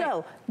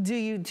 So do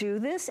you do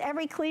this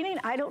every cleaning?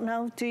 I don't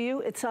know. Do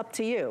you? It's up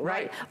to you,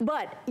 right?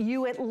 But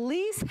you at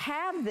least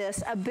have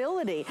this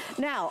ability.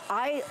 Now,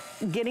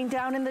 getting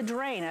down in the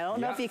drain. I don't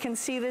know if you can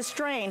see this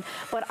drain,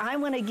 but I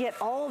want to get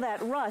all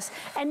that rust.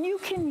 And you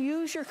can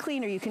use your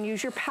cleaner. You can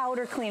use your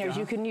powder cleaners.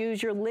 You can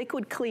use your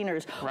liquid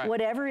cleaners,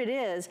 whatever it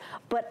is.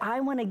 But I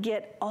want to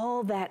get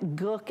all that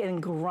gook and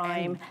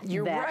grime. And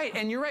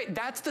you're right.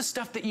 That's the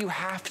stuff that you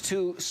have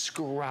to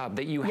scrub,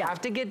 that you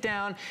have to get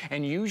down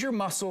and use your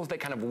muscles that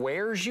kind of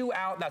wears you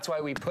out. That's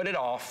why we put it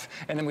off,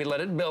 and then we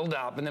let it build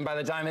up, and then by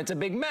the time it's a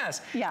big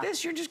mess,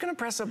 this, you're just gonna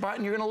press a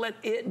button, you're gonna let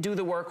it do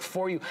the work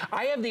for you.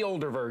 I have the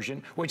older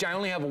version, which I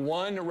only have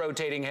one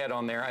rotating head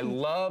on there. I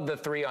love the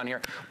 3 on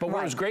here. But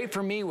what was great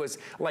for me was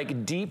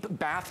like deep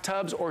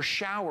bathtubs or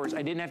showers.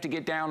 I didn't have to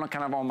get down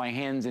kind of on my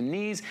hands and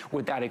knees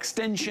with that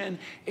extension.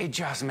 It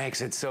just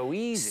makes it so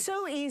easy.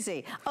 So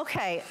easy.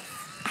 Okay.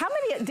 How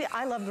many,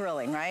 I love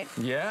grilling, right?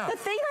 Yeah. The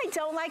thing I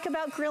don't like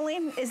about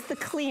grilling is the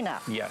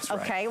cleanup. Yes,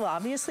 Okay, well,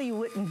 obviously you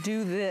wouldn't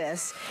do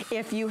this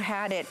if you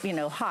had it, you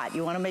know, hot.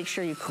 You want to make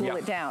sure you cool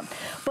it down.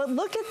 But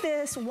look at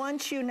this,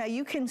 now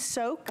you can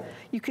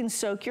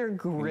soak your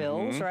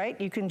grills, right?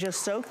 You can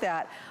just soak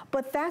that.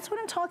 But that's what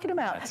I'm talking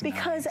about.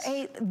 Because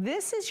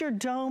this is your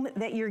dome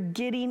that you're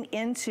getting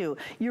into.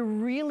 You're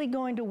really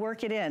going to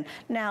work it in.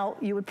 Now,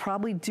 you would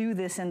probably do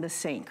this in the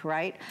sink,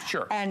 right?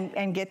 Sure.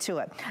 And get to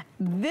it.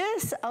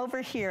 This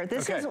over here,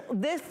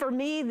 for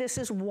me, this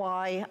is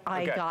why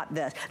I got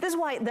this. This is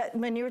why,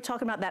 when you were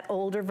talking about that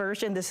older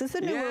version, this is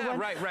the newer one.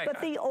 But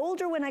the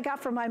older one I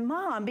got from my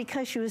mom,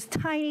 because she was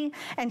tiny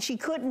and she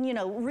couldn't, you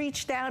know,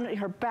 reach down,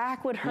 her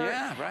back would hurt.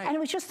 And it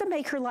was just to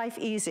make her life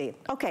easy.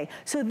 Okay,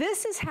 so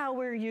this is how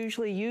we're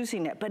usually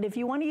using it. But if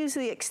you want to use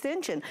the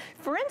extension,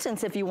 for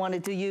instance, if you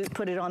wanted to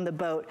put it on the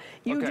boat,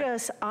 you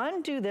just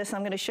undo this.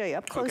 I'm going to show you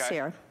up close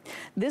here.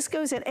 This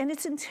goes in, and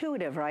it's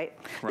intuitive, right?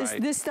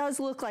 This does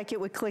look like it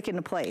would click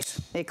into place.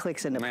 It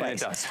clicks into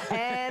place. It does.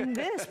 And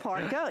this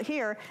part,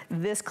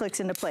 this clicks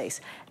into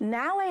place.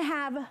 Now I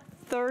have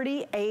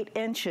 38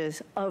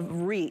 inches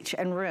of reach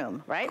and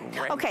room, right?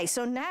 Okay,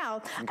 so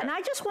now, and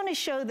I just want to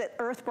show that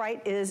Earth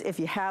Bright is, if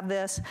you have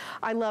this,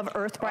 I love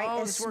Earth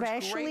Bright,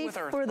 especially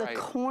for the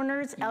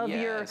corners of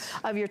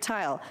your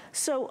tile.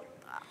 So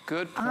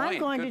I'm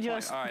going to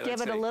just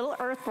give it a little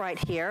Earth Bright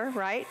here,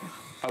 right?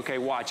 Okay,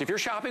 watch. If you're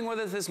shopping with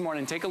us this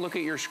morning, take a look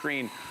at your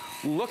screen.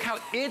 Look how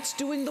it's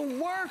doing the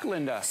work,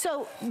 Linda.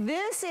 So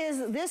this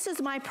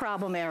is my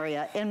problem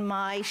area in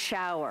my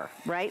shower,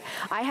 right?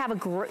 I have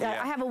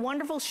a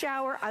wonderful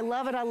shower. I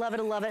love it, I love it,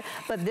 I love it.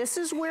 But this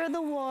is where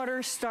the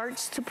water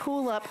starts to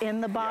pool up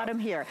in the bottom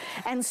here.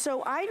 And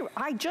so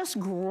I just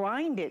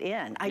grind it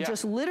in. I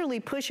just literally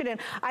push it in.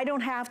 I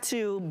don't have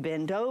to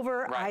bend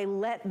over. I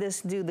let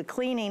this do the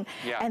cleaning.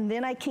 And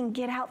then I can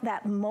get out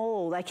that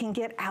mold. I can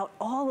get out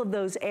all of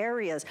those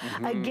areas.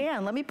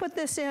 Again, let me put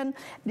this in,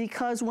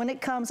 because when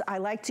it comes, I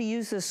like to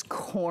use this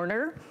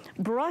corner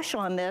brush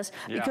on this,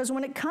 because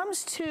when it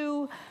comes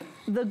to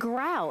the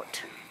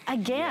grout,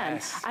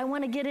 again, I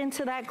want to get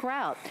into that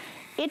grout.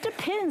 It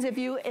depends if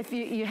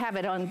you have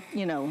it on,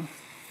 you know,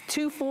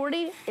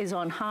 240 is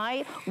on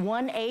high,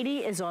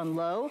 180 is on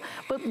low,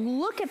 but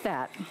look at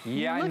that.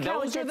 Yeah, look and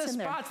those are the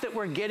spots that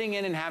we're getting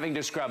in and having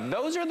to scrub.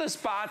 Those are the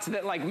spots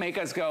that like make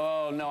us go,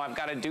 oh no, I've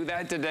got to do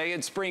that today.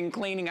 It's spring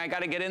cleaning. I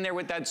got to get in there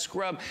with that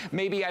scrub.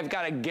 Maybe I've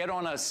got to get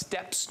on a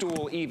step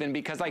stool even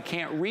because I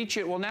can't reach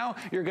it. Well, now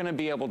you're going to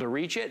be able to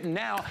reach it.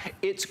 Now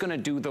it's going to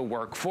do the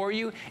work for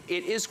you.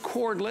 It is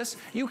cordless.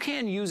 You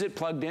can use it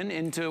plugged in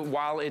into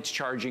while it's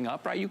charging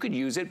up, right? You could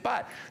use it,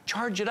 but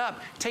charge it up.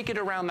 Take it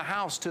around the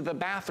house, to the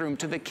bathroom,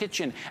 to the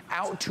kitchen,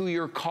 out to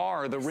your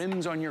car, the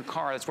rims on your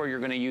car. That's where you're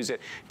going to use it.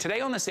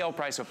 Today on the sale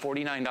price of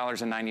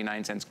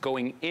 $49.99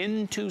 going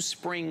into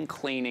spring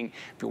cleaning.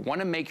 If you want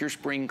to make your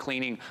spring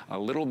cleaning a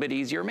little bit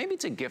easier, maybe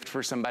it's a gift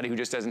for somebody who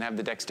just doesn't have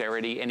the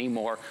dexterity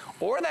anymore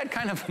or that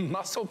kind of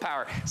muscle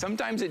power.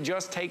 Sometimes it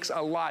just takes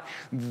a lot.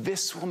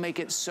 This will make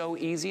it so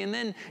easy, and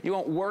then you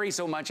won't worry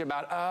so much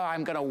about, oh,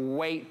 I'm going to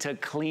wait to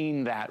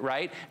clean that,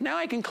 right? Now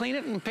I can clean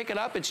it and pick it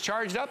up. It's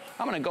charged up.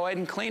 I'm going to go ahead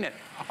and clean it.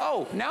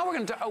 Oh, now we're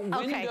going to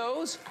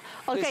windows.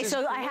 Okay,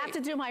 so I have to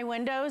do my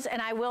windows,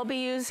 and I will be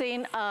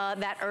using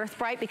that Earth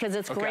Bright because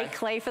it's great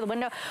clay for the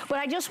window. But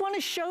I just want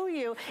to show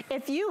you,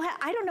 if you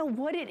I don't know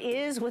what it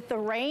is with the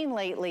rain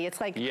lately.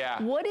 It's like,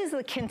 what is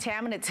the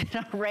contaminants in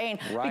our rain?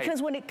 Right.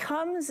 Because when it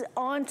comes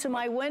onto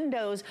my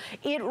windows,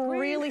 it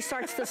really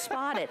starts to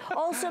spot it.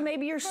 Also,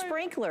 maybe your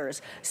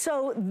sprinklers.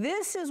 So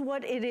this is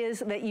what it is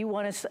that you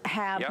want to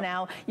have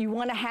now. You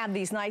want to have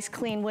these nice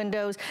clean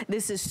windows.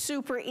 This is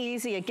super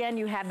easy. Again,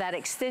 you have that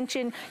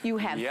extension. You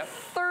have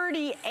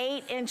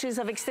 38 inches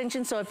of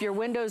extension. So if your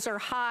windows are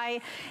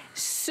high,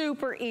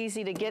 super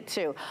easy to get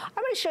to.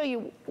 I'm going to show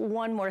you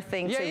one more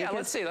thing too. Yeah,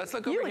 let's see. Let's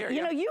look over here.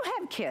 You know, you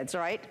have kids,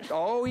 right?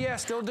 Oh yeah,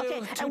 still do.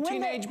 Okay. Two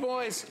teenage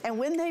boys. And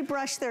when they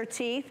brush their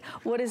teeth,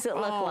 what does it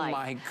look like? Oh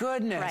my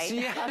goodness. Right?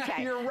 Yeah,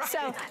 okay. You're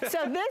right.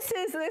 So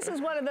this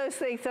is one of those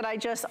things that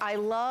I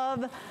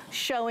love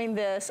showing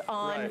this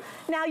on. Right.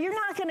 Now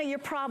you're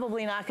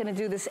probably not gonna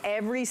do this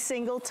every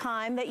single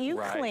time that you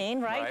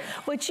clean, right?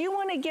 But you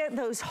want to get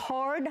those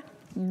hard,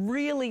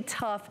 really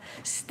tough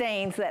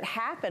stains that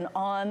happen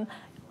on,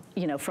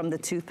 you know, from the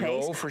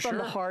toothpaste, from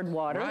the hard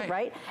water,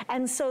 right?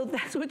 And so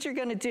that's what you're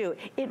gonna do.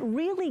 It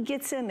really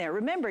gets in there.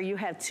 Remember, you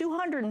have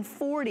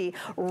 240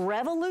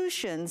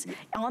 revolutions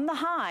on the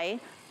high,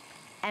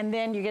 and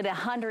then you get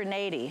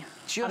 180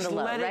 Just on the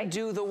low, let it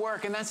do the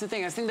work, and that's the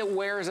thing. I think that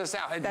wears us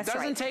out. It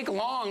doesn't take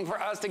long for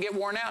us to get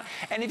worn out.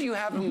 And if you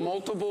have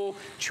multiple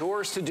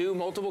chores to do,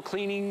 multiple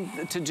cleaning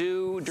to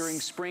do during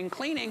spring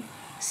cleaning,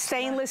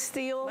 stainless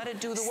steel. Let it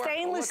do the work.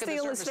 Stainless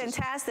steel is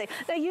fantastic.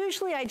 Now,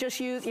 usually I just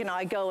use, you know,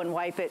 I go and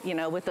wipe it, you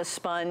know, with a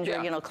sponge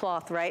or, you know,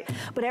 cloth, right?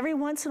 But every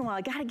once in a while,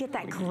 I got to get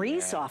that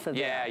grease off of it.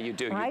 Yeah, you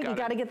do. Right? You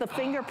got to get the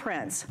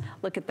fingerprints.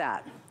 Look at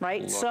that,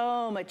 right?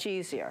 So much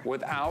easier.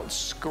 Without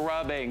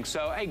scrubbing.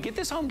 So, hey, get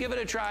this home, give it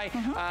a try.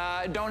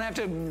 Don't have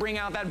to bring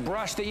out that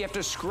brush that you have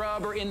to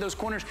scrub or in those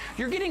corners.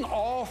 You're getting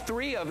all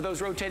three of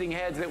those rotating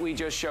heads that we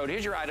just showed.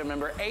 Here's your item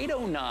number,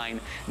 809-990,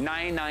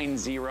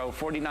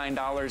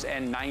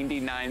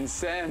 $49.99.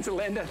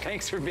 Linda,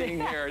 thanks for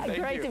being here.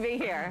 Great to be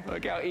here.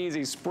 Look how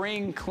easy.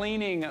 Spring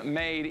cleaning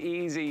made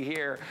easy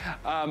here.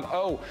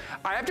 Oh,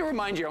 I have to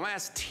remind you, I'm going to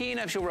ask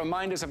Tina if she'll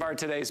remind us of our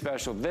today's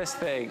special. This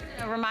thing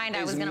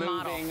I was going to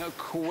model. Moving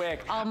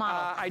quick. I'll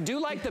model. I do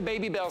like the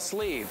Baby Bell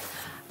sleeve.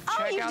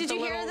 Did you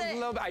hear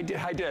that? I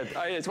did.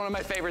 It's one of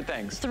my favorite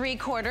things.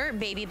 3/4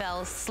 Baby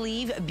Bell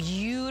sleeve,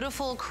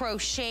 beautiful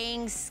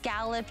crocheting,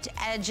 scalloped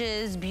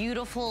edges,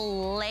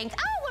 beautiful length.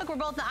 Oh, look, we're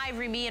both in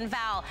ivory, me and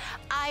Val.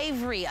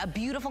 Ivory, a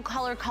beautiful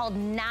color called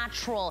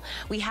natural.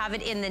 We have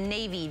it in the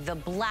navy, the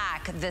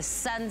black, the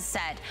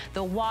sunset,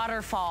 the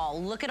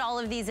waterfall. Look at all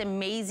of these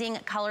amazing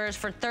colors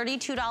for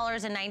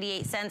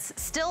 $32.98.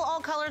 Still all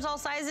colors, all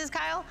sizes,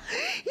 Kyle?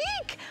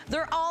 Eek!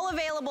 They're all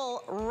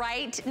available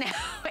right now.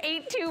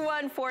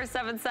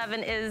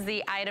 821-477 is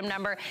the item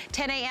number.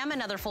 10 a.m.,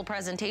 another full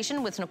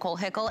presentation with Nicole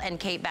Hickel and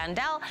Kate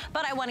Bandel.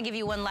 But I want to give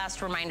you one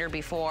last reminder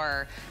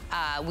before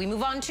we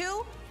move on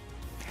to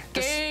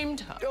game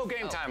time. Oh,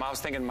 game time. I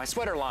was thinking my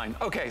sweater line.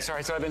 Okay,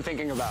 sorry. So I've been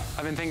thinking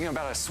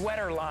about a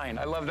sweater line.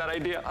 I love that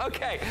idea.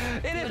 Okay,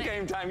 it is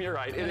game time. You're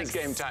right. It is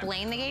game time.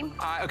 Explain the game.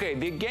 Okay,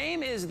 the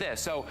game is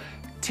this. So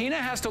Tina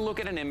has to look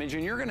at an image,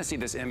 and you're going to see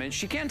this image.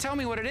 She can't tell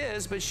me what it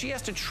is, but she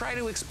has to try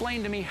to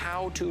explain to me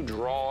how to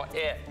draw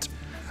it.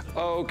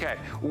 Okay,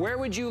 where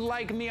would you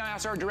like me? I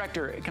asked our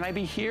director. Can I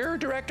be here,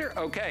 director?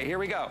 Okay, here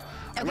we go.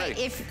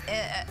 Okay,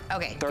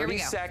 okay, 30 here we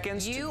go.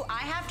 seconds.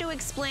 I have to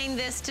explain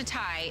this to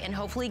Ty and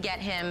hopefully get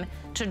him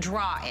to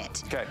draw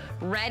it. Okay.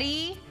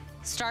 Ready?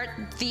 Start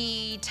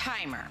the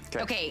timer.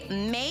 Okay,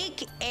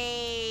 make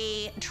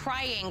a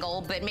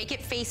triangle, but make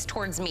it face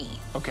towards me.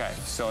 Okay,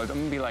 so I'm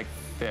gonna be like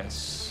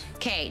this.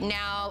 Okay,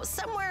 now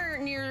somewhere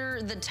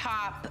near the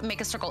top,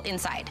 make a circle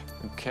inside.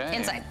 Okay.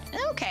 Inside,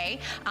 okay.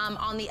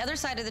 On the other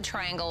side of the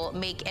triangle,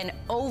 make an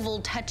oval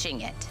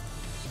touching it.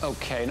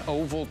 Okay, an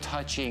oval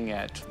touching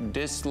it.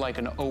 This like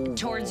an oval.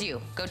 Towards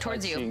you, go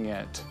towards you. Touching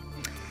it.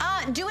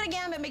 Do it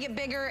again, but make it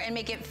bigger and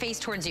make it face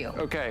towards you.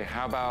 Okay,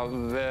 how about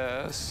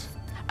this?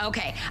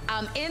 Okay,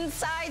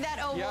 inside that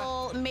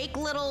oval, make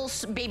little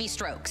baby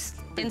strokes.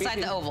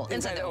 Inside the oval,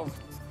 inside the oval.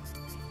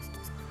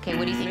 Okay,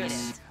 what do you think it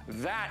is?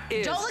 That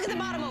is... Don't look at the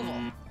bottom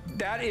oval.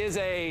 That is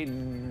a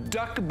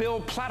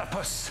duckbill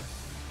platypus.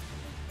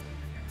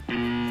 Oh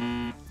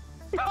no,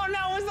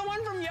 it was the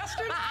one from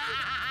yesterday.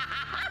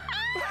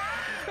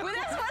 Well,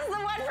 this was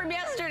the one from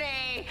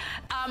yesterday.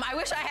 I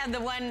wish I had the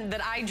one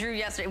that I drew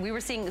yesterday. We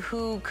were seeing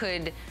who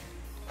could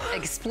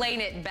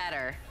explain it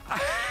better.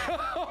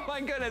 Oh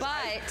my goodness.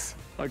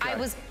 But I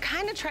was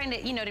kind of trying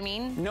to, you know what I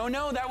mean?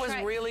 No, that was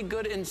really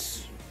good and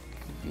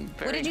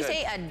what did you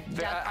say? A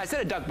duck? I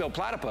said a duckbill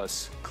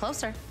platypus.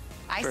 Closer.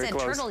 I said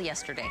turtle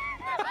yesterday.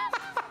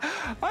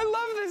 I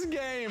love this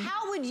game.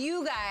 How would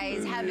you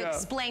guys have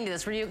explained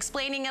this? Were you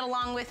explaining it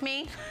along with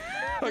me?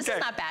 This is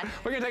not bad.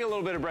 We're gonna take a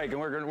little bit of break and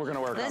we're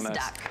gonna work on this.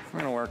 Duck. We're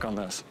gonna work on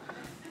this.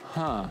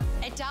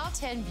 At Dial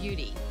 10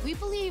 Beauty, we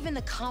believe in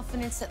the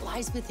confidence that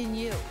lies within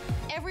you.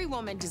 Every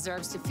woman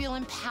deserves to feel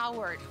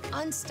empowered,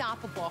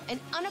 unstoppable, and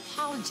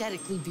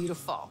unapologetically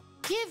beautiful.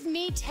 Give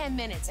me 10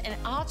 minutes and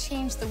I'll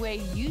change the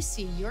way you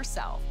see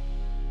yourself.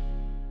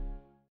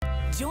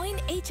 Join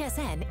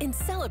HSN in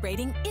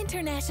celebrating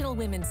International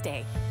Women's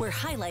Day. We're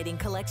highlighting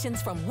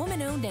collections from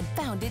woman-owned and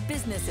founded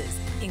businesses,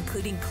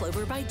 including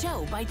Clover by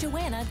Joe by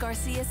Joanna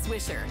Garcia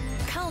Swisher,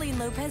 Colleen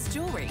Lopez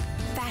Jewelry,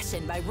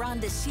 Fashion by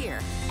Rhonda Shear,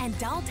 and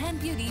Doll 10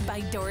 Beauty by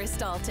Doris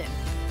Dalton.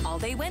 All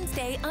day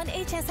Wednesday on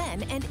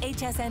HSN and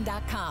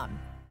hsn.com.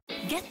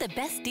 Get the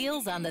best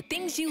deals on the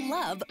things you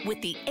love with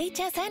the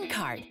HSN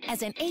card.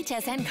 As an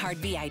HSN card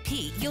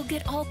VIP, you'll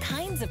get all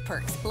kinds of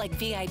perks, like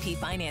VIP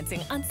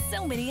financing on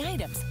so many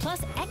items,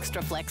 plus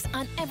extra flex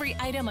on every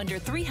item under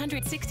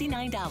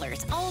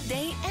 $369 all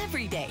day,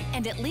 every day,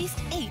 and at least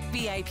 8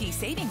 VIP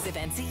savings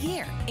events a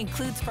year.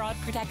 Includes fraud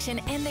protection,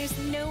 and there's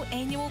no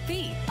annual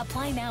fee.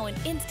 Apply now and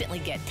instantly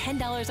get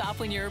 $10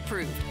 off when you're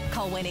approved.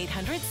 Call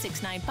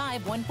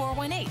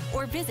 1-800-695-1418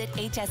 or visit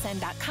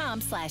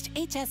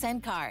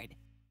hsn.com/HSN card.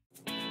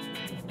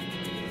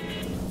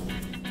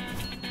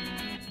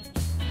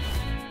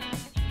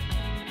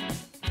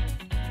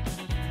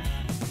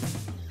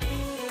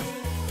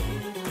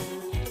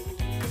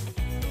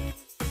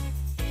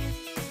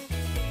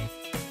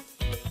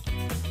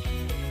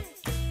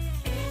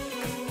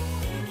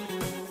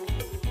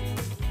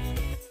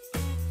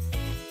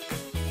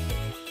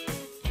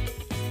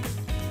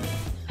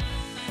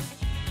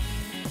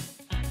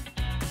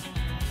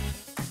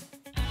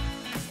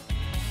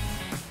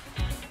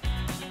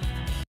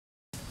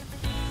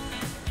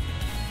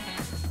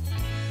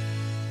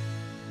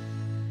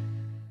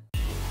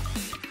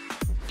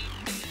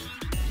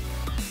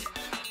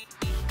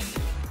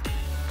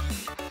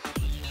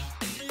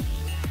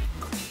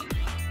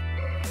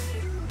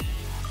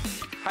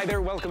 Hi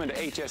there, welcome into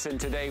HSN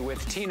Today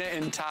with Tina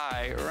and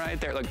Ty.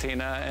 Right there, look,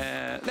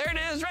 Tina. There it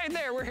is, right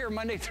there. We're here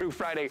Monday through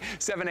Friday,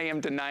 7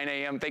 a.m. to 9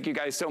 a.m. Thank you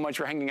guys so much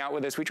for hanging out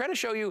with us. We try to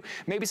show you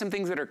maybe some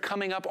things that are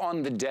coming up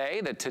on the day,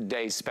 the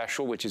Today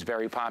Special, which is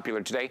very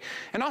popular today,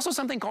 and also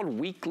something called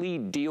Weekly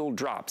Deal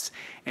Drops.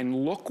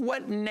 And look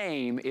what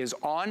name is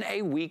on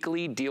a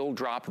Weekly Deal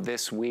Drop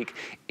this week.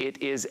 It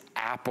is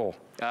Apple.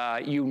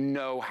 You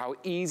know how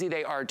easy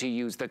they are to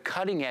use, the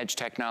cutting edge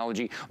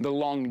technology, the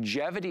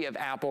longevity of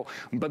Apple,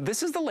 but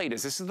this is the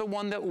latest. This is the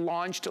one that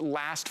launched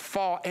last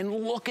fall, and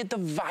look at the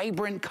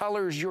vibrant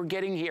colors you're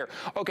getting here.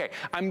 Okay,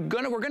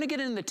 we're gonna get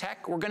into the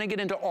tech, we're gonna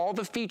get into all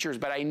the features,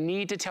 but I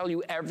need to tell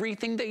you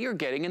everything that you're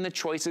getting and the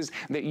choices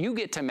that you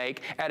get to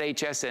make at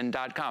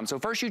hsn.com. So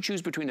first you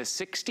choose between a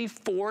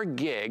 64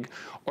 gig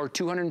or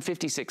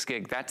 256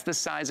 gig. That's the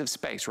size of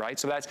space, right?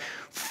 So that's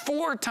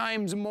 4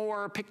 times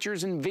more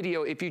pictures and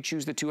video if you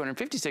choose the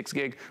 256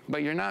 gig,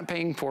 but you're not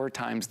paying 4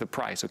 times the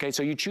price, okay?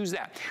 So you choose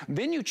that.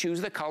 Then you choose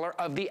the color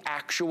of the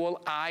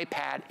actual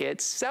iPad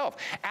itself.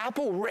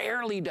 Apple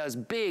rarely does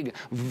big,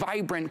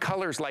 vibrant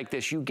colors like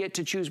this. You get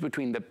to choose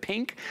between the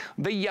pink,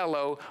 the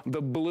yellow,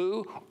 the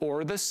blue,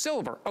 or the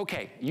silver.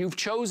 Okay, you've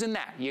chosen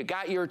that. You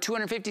got your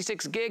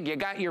 256 gig, you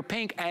got your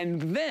pink,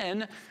 and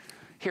then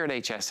here at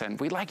HSN,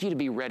 we'd like you to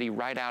be ready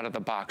right out of the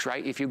box,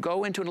 right? If you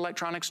go into an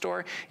electronics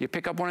store, you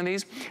pick up one of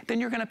these, then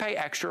you're gonna pay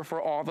extra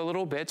for all the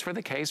little bits, for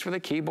the case, for the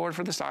keyboard,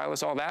 for the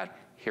stylus, all that.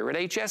 Here at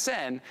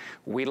HSN,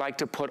 we like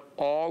to put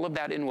all of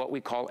that in what we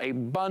call a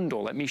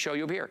bundle. Let me show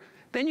you over here.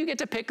 Then you get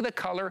to pick the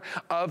color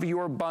of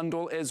your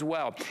bundle as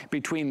well.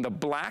 Between the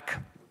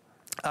black,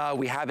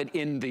 we have it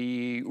in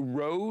the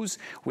rose,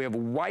 we have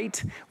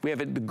white, we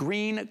have it the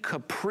green,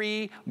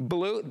 capri,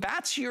 blue.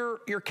 That's your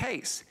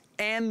case.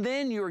 And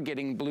then you're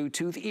getting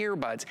Bluetooth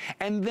earbuds,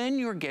 and then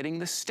you're getting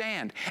the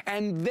stand,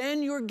 and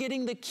then you're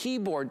getting the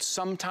keyboard.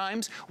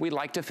 Sometimes we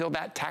like to feel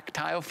that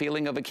tactile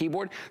feeling of a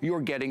keyboard.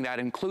 You're getting that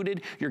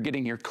included. You're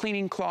getting your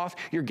cleaning cloth,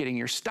 you're getting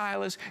your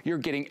stylus, you're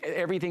getting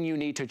everything you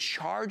need to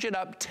charge it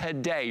up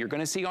today. You're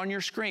gonna see on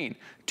your screen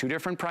 2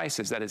 different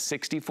prices. That is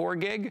 64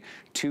 gig,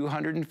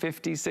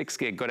 256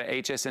 gig. Go to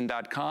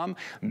hsn.com,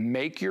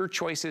 make your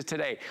choices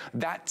today.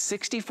 That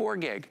 64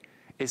 gig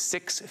is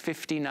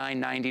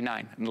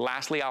 $659.99. And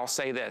lastly, I'll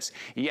say this.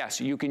 Yes,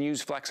 you can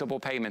use flexible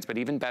payments, but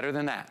even better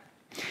than that,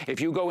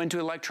 If you go into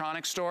an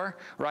electronics store,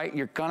 right,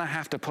 you're gonna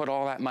have to put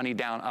all that money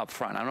down up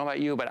front. I don't know about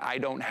you, but I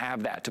don't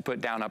have that to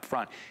put down up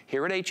front.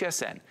 Here at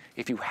HSN,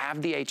 if you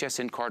have the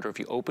HSN card or if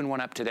you open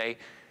one up today,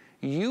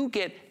 you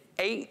get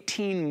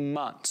 18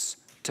 months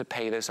to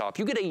pay this off.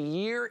 You get a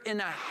year and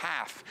a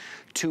half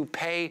to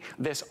pay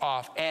this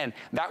off, and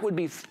that would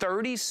be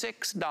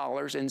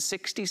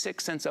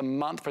 $36.66 a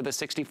month for the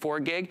 64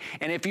 gig.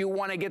 And if you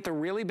want to get the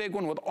really big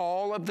one with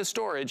all of the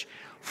storage,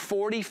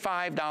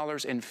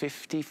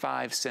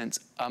 $45.55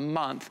 a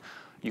month.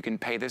 You can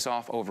pay this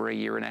off over a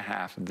year and a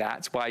half.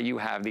 That's why you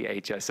have the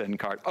HSN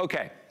card.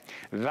 Okay.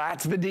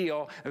 That's the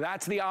deal.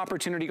 That's the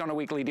opportunity on a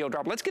weekly deal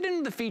drop. Let's get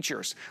into the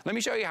features. Let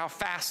me show you how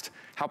fast,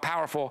 how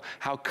powerful,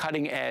 how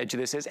cutting edge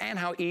this is, and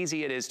how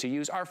easy it is to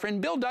use. Our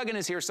friend Bill Duggan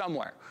is here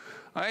somewhere.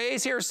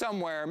 He's here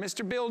somewhere,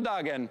 Mr. Bill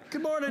Duggan.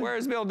 Good morning.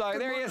 Where's Bill Duggan?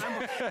 There he is.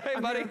 Hey,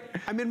 buddy.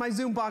 I'm in my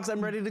Zoom box.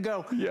 I'm ready to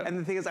go. Yeah. And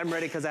the thing is, I'm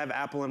ready because I have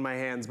Apple in my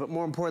hands. But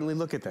more importantly,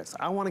 look at this.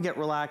 I want to get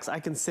relaxed. I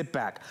can sit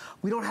back.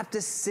 We don't have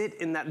to sit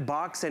in that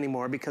box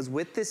anymore because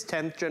with this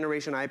 10th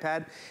generation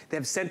iPad, they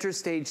have center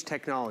stage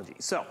technology.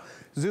 So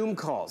Zoom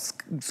calls,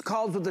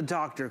 calls with the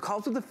doctor,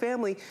 calls with the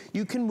family.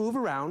 You can move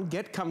around,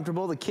 get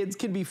comfortable. The kids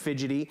can be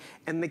fidgety,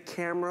 and the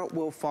camera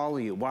will follow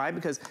you. Why?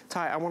 Because,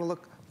 Ty, I want to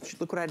look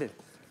what I did.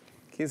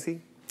 Can you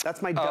see?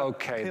 That's my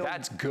okay,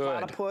 that's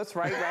good. Platypus,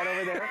 right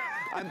over there.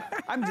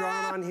 I'm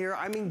drawing on here.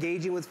 I'm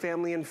engaging with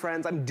family and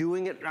friends. I'm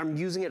doing it. I'm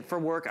using it for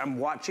work. I'm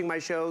watching my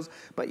shows.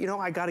 But you know,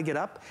 I got to get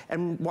up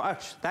and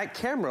watch. That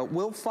camera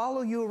will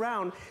follow you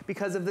around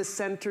because of the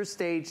center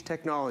stage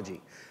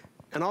technology.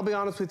 And I'll be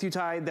honest with you,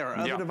 Ty, there are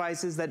other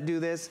devices that do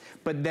this,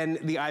 but then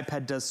the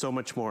iPad does so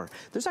much more.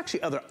 There's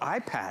actually other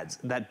iPads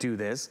that do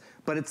this,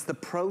 but it's the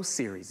Pro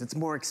series. It's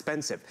more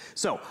expensive.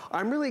 So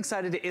I'm really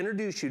excited to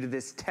introduce you to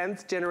this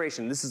 10th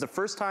generation. This is the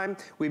first time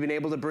we've been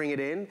able to bring it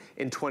in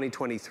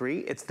 2023.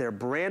 It's their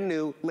brand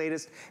new,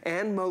 latest,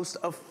 and most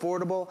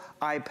affordable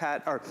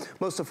iPad, or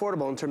most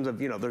affordable in terms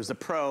of, you know, there's the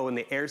Pro and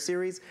the Air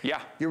series.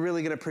 Yeah. You're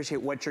really gonna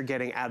appreciate what you're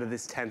getting out of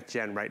this 10th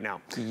gen right now.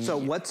 So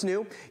what's new?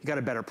 You got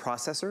a better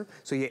processor.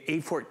 So you get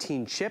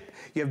A14 chip,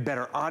 you have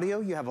better audio,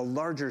 you have a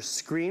larger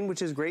screen,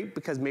 which is great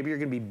because maybe you're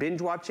gonna be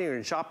binge watching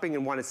or shopping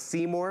and wanna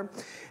see more.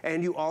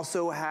 And you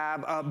also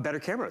have better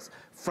cameras.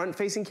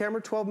 Front-facing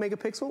camera, 12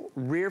 megapixel,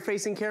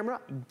 rear-facing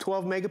camera,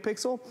 12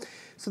 megapixel.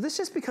 So this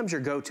just becomes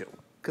your go-to,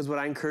 because what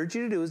I encourage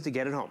you to do is to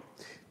get it home.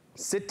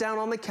 Sit down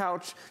on the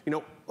couch, you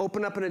know,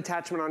 open up an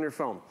attachment on your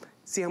phone.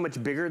 See how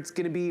much bigger it's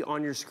gonna be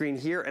on your screen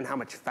here and how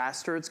much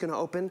faster it's gonna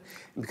open.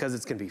 And because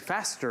it's gonna be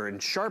faster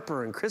and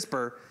sharper and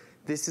crisper,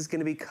 this is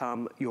gonna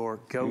become your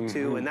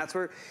go-to. And that's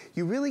where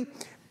you really,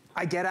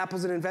 I get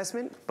Apple's an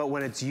investment, but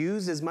when it's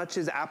used as much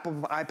as Apple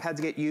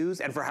iPads get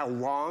used and for how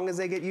long as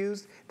they get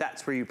used,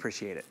 that's where you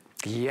appreciate it.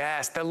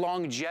 Yes, the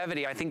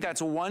longevity. I think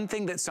that's one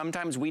thing that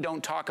sometimes we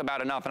don't talk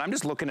about enough. And I'm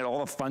just looking at all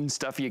the fun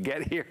stuff you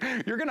get here.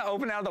 You're gonna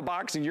open out of the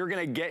box and you're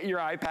gonna get your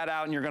iPad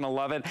out and you're gonna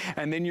love it.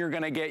 And then you're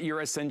gonna get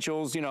your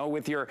essentials, you know,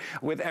 with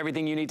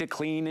everything you need to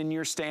clean and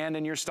your stand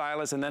and your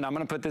stylus. And then I'm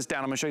gonna put this down.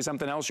 I'm gonna show you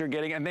something else you're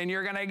getting. And then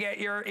you're gonna get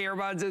your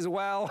earbuds as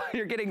well.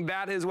 You're getting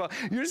that as well.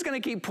 You're just gonna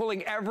keep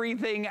pulling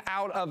everything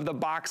out of the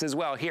box as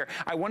well. Here,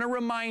 I wanna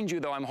remind you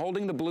though, I'm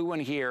holding the blue one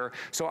here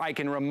so I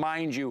can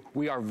remind you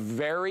we are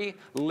very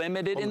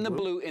limited in the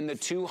blue in the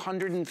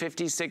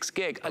 256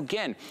 gig.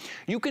 Again,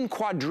 you can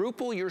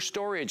quadruple your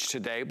storage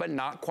today, but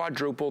not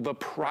quadruple the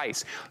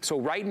price.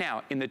 So right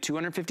now, in the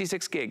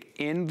 256 gig,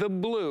 in the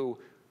blue,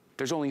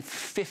 there's only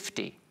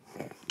 50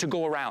 to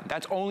go around.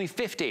 That's only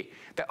 50.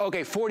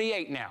 Okay,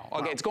 48 now.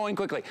 Okay, wow. It's going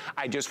quickly.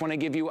 I just want to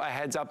give you a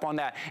heads up on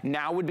that.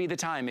 Now would be the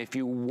time. If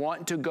you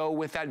want to go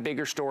with that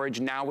bigger storage,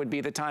 now would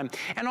be the time.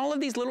 And all of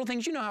these little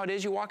things, you know how it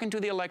is. You walk into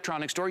the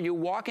electronics store, you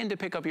walk in to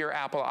pick up your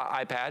Apple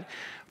iPad.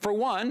 For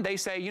one, they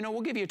say, you know,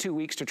 we'll give you 2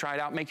 weeks to try it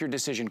out, make your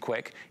decision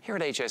quick. Here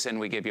at HSN,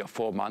 we give you a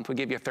full month. We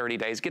give you 30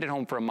 days. Get it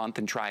home for a month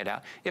and try it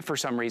out. If for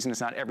some reason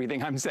it's not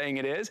everything I'm saying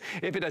it is,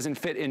 if it doesn't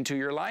fit into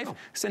your life,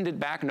 send it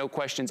back, no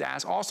questions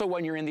asked. Also,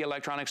 when you're in the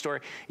electronics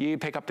store, you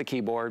pick up the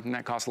keyboard, and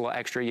that costs a little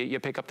extra. You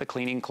pick up the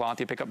cleaning cloth,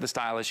 you pick up the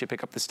stylus, you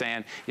pick up the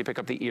stand, you pick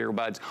up the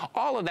earbuds.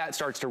 All of that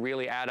starts to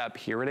really add up.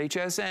 Here at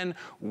HSN,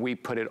 we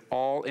put it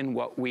all in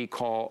what we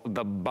call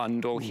the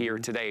bundle here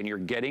today, and you're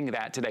getting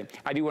that today.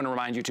 I do want to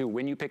remind you too,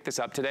 when you pick this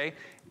up today,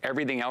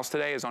 everything else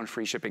today is on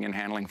free shipping and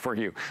handling for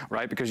you,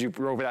 right? Because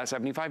you're over that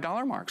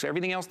 $75 mark. So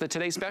everything else, the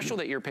Today Special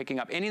that you're picking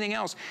up, anything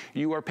else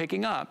you are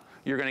picking up,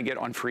 you're gonna get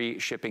on free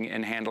shipping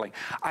and handling.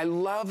 I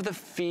love the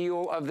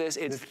feel of this.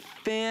 It's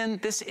thin.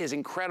 This is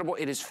incredible.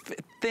 It is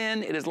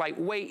thin. It is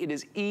lightweight. It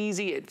is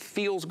easy. It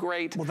feels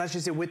great. Well, that's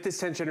just it. With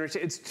this 10th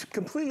generation, it's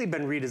completely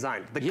been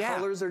redesigned. The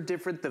colors are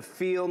different. The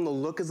feel and the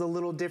look is a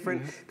little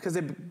different because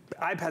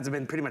iPads have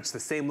been pretty much the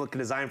same look and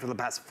design for the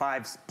past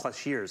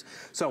 5+ years.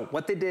 So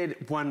what they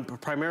did,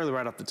 primarily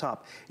right off the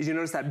top, is you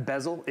notice that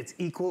bezel, it's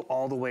equal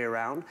all the way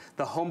around.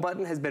 The home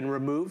button has been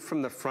removed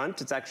from the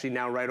front. It's actually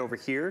now right over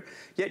here.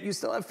 Yet you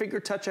still have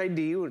Touch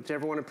ID, which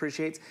everyone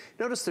appreciates.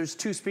 Notice there's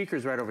 2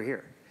 speakers right over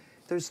here.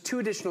 there's 2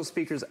 additional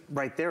speakers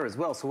right there as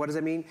well. So what does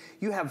that mean?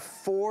 You have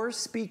 4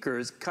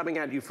 speakers coming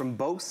at you from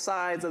both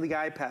sides of the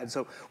iPad.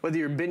 So whether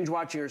you're binge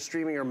watching or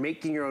streaming or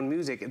making your own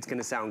music, it's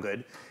gonna sound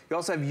good. You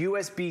also have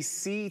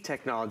USB-C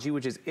technology,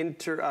 which is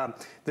now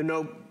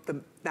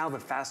the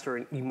faster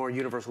and more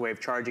universal way of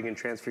charging and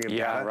transferring of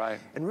data. Yeah, right.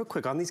 And real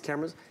quick, on these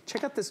cameras,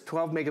 check out this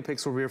 12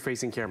 megapixel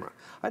rear-facing camera.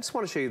 I just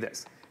wanna show you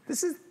this.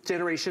 This is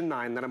generation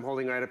 9 that I'm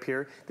holding right up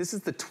here. This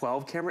is the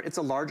 12 camera. It's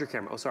a larger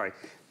camera. Oh, sorry.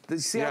 You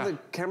see how the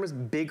camera's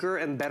bigger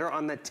and better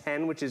on the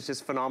 10, which is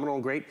just phenomenal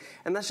and great?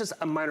 And that's just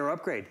a minor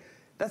upgrade.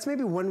 That's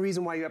maybe one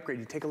reason why you upgrade.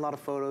 You take a lot of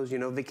photos, you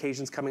know,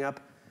 vacations coming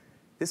up.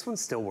 This one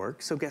still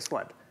works, so guess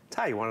what?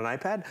 Ty, you want an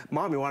iPad?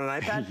 Mom, you want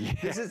an iPad?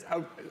 This is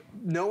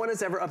no one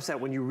is ever upset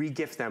when you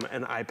re-gift them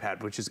an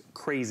iPad, which is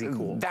crazy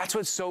cool. That's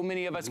what so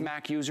many of us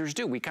Mac users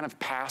do. We kind of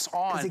pass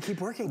on. Because they keep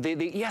working.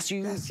 Yes,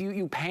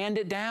 you hand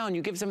it down.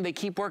 You give them, they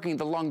keep working.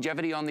 The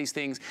longevity on these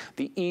things,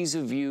 the ease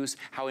of use,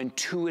 how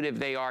intuitive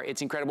they are.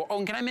 It's incredible. Oh,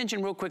 and can I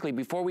mention real quickly,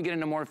 before we get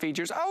into more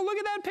features, oh, look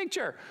at that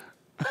picture.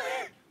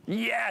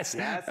 Yes,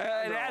 that's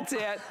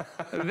it.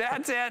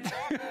 That's it.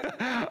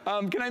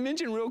 Can I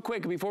mention real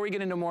quick before we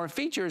get into more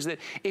features that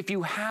if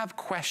you have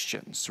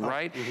questions,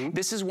 right?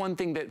 This is one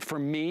thing that for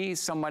me,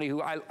 somebody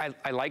who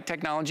I like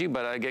technology,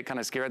 but I get kind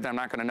of scared that I'm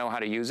not going to know how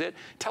to use it.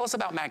 Tell us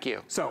about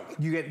MacU. So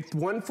you get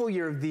 1 full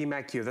year of the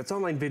MacU. That's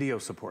online video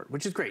support,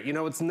 which is great. You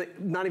know, it's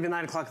not even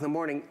 9 o'clock in the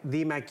morning.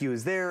 The MacU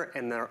is there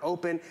and they're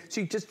open. So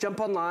you just jump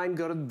online,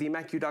 go to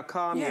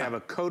themacu.com. You have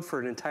a code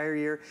for an entire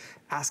year.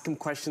 Ask them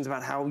questions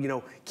about how, you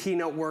know,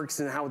 Keynote works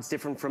and how it's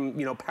different from,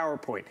 you know,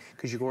 PowerPoint,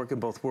 because you can work in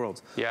both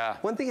worlds. Yeah.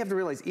 One thing you have to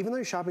realize, even though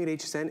you're shopping at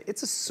HSN,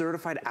 it's a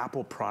certified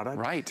Apple product.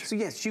 Right. So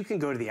yes, you can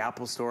go to the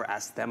Apple store,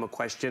 ask them a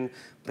question,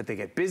 but they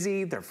get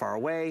busy, they're far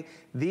away.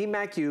 The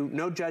MacU,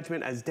 no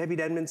judgment, as Debbie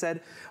Denman said,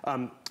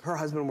 her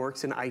husband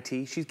works in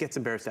IT. She gets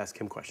embarrassed to ask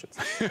him questions.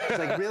 She's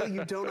like, really,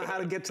 you don't know how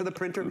to get to the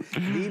printer?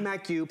 The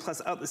MacU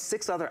plus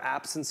 6 other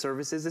apps and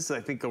services. This is,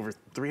 I think, over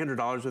 $300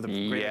 worth of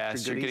great extra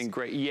goodies. You're getting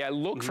great. Yeah,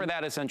 look for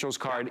that Essentials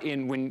card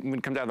when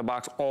it comes out of the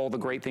box. All the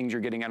great things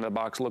you're getting out of the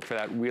box. Look for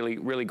that. Really,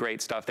 really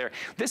great stuff there.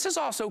 This is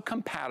also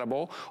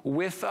compatible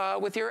with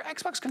your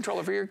Xbox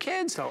controller for your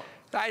kids. So,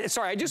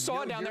 sorry, I just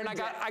saw it down there and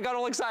I got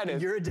all excited.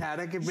 You're a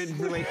dad. I can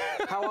relate.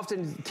 How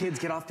often kids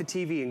get off the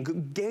TV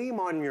and game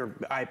on your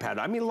iPad?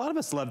 I mean, a lot of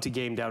us love to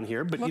game down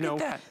here, but you know,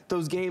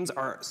 those games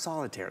are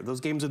solitaire. Those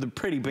games are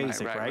pretty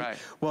basic, right?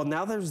 Well,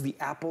 now there's the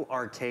Apple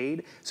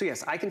Arcade. So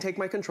yes, I can take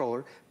my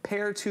controller,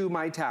 pair to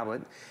my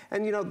tablet,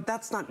 and you know,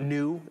 that's not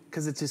new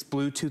because it's just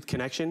Bluetooth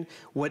connection.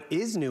 What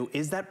is new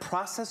is that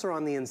processor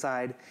on the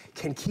inside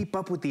can keep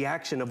up with the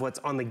action of what's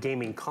on the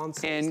gaming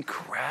console.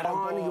 Incredible.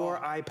 On your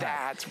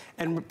iPad.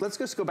 And let's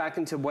just go back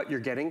into what you're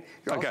getting.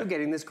 You're also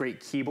getting this great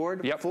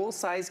keyboard,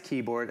 full-size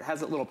keyboard. It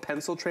has a little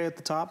pencil tray at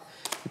the top.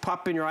 You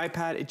pop in your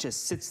iPad, it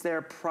just sits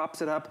there,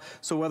 props it up.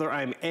 So whether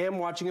I am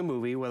watching a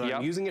movie, whether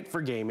I'm using it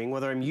for gaming,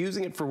 whether I'm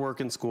using it for work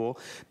and school,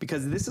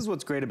 because this is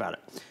what's great about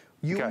it.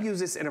 You will use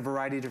this in a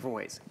variety of different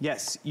ways.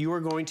 Yes, you are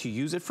going to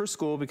use it for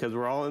school because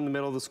we're all in the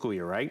middle of the school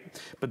year,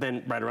 right? But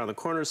then right around the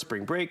corner,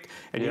 spring break,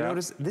 and you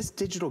notice this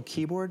digital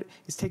keyboard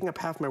is taking up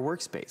half my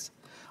workspace.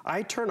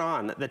 I turn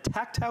on the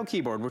tactile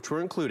keyboard, which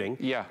we're including.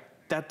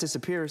 That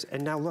disappears,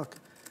 and now look,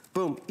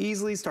 boom,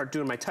 easily start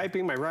doing my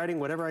typing, my writing,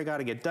 whatever I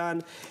gotta get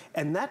done.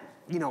 And that,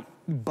 you know,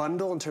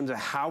 bundle in terms of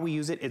how we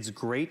use it, it's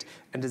great.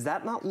 And does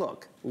that not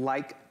look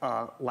like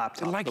a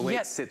laptop, the way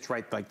it sits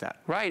right like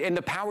that? Right, and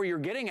the power you're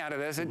getting out of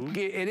this,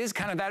 it is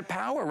kind of that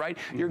power, right?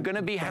 You're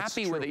gonna be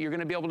happy with it. You're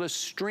gonna be able to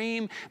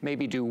stream,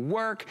 maybe do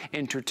work,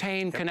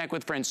 entertain, connect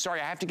with friends. Sorry,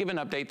 I have to give an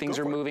update. Things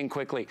are moving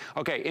quickly.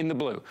 Okay, in the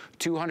blue,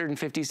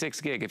 256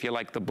 gig. If you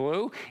like the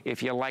blue,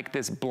 if you like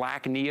this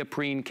black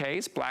neoprene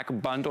case, black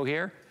bundle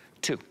here,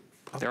 2.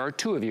 There are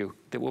 2 of you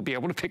that will be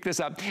able to pick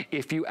this up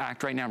if you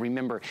act right now.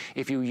 Remember,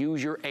 if you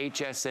use your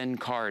HSN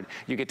card,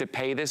 you get to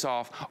pay this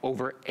off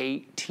over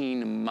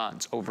 18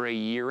 months. Over a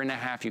year and a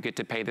half, you get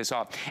to pay this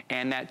off.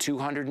 And that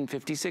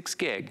 256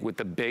 gig with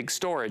the big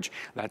storage,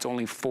 that's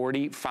only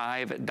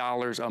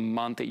 $45 a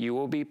month that you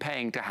will be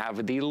paying to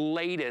have the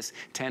latest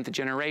 10th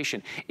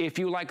generation. If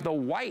you like the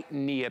white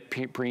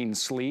neoprene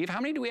sleeve, how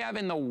many do we have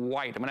in the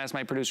white? I'm gonna ask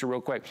my producer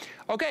real quick.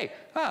 Okay,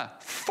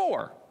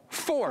 4.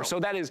 4, so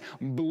that is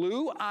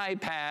blue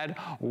iPad,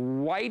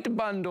 white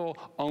bundle,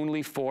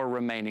 only 4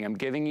 remaining. I'm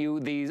giving you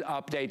these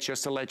updates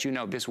just to let you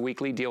know this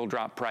weekly deal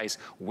drop price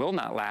will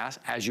not last.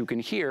 As you can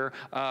hear,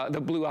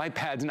 the blue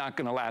iPad's not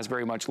gonna last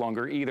very much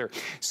longer either.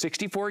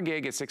 64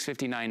 gig at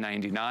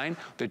 $659.99.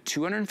 The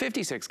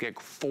 256 gig,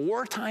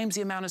 4 times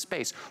the amount of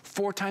space,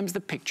 4 times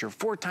the picture,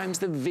 4 times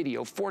the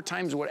video, 4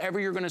 times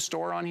whatever you're gonna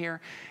store on here,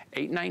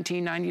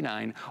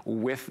 $819.99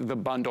 with the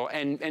bundle.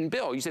 And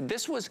Bill, you said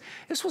this was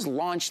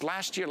launched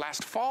last year,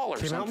 last fall or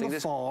something. Came out in the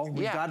fall.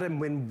 We got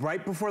him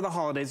right before the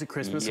holidays at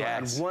Christmas.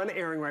 Yes. So I had one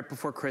airing right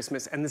before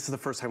Christmas, and this is the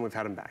first time we've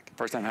had him back.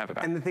 First time I have it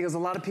back. And the thing is, a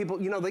lot of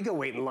people, you know, they go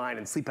wait in line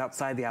and sleep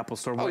outside the Apple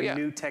store when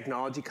new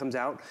technology comes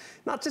out.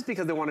 Not just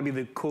because they want to be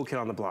the cool kid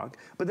on the block,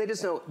 but they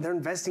just know they're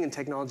investing in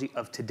technology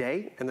of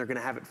today, and they're going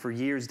to have it for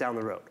years down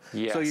the road.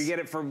 Yes. So you get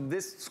it for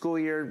this school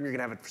year, you're going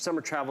to have it for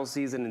summer travel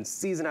season and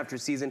season after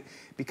season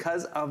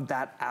because of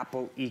that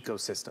Apple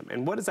ecosystem.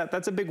 And what is that?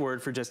 That's a big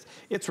word for just,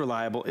 it's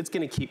reliable, it's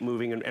going to keep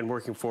moving and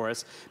working for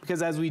us.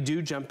 Because as we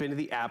do jump into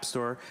the App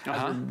Store,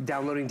 as we're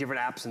downloading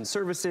different apps and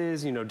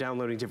services, you know,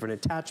 downloading different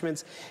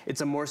attachments,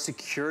 it's a more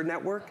secure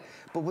network.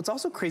 But what's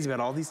also crazy about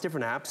all these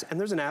different apps, and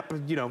there's an app,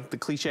 you know, the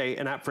cliche,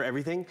 an app for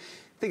everything.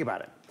 Think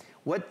about it.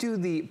 What do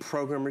the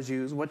programmers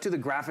use? What do the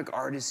graphic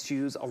artists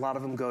use? A lot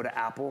of them go to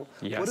Apple.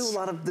 Yes. What do a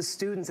lot of the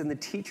students and the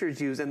teachers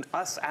use and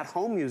us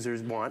at-home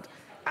users want?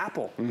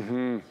 Apple.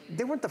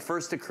 They weren't the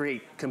first to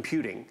create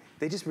computing.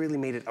 They just really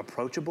made it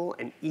approachable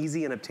and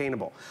easy and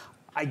obtainable.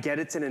 I get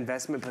it's an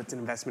investment, but it's an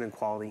investment in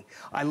quality.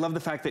 I love the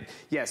fact that,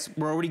 yes,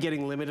 we're already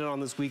getting limited on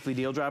this weekly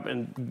deal drop,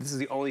 and this is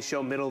the only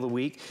show middle of the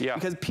week. Yeah.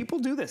 Because people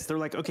do this. They're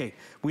like, okay,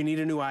 we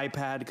need a new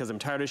iPad because I'm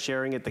tired of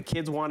sharing it. The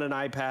kids want an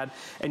iPad.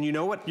 And you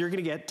know what? You're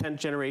going to get 10th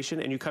generation,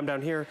 and you come down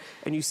here,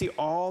 and you see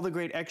all the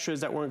great extras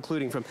that we're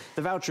including, from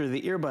the voucher,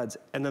 the earbuds,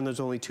 and then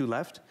there's only 2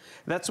 left.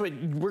 That's what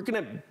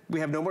we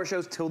have no more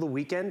shows till the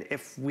weekend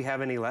if we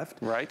have any left.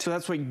 Right. So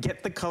that's why you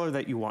get the color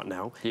that you want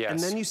now. Yes. And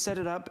then you set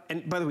it up.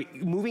 And by the way,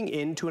 moving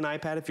into an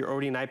iPad, if you're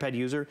already an iPad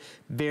user,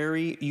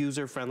 very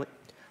user-friendly.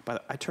 By the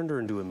way, I turned her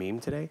into a meme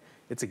today.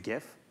 It's a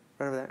GIF.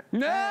 Right over there.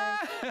 No!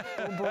 Boom,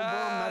 boom, boom.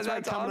 That's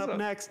right, coming up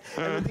next.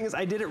 And the thing is,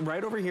 I did it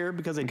right over here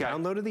because I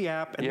downloaded the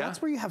app, and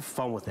that's where you have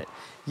fun with it.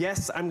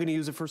 Yes, I'm going to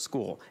use it for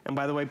school. And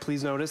by the way,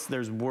 please notice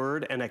there's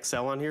Word and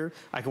Excel on here.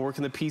 I can work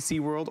in the PC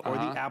world or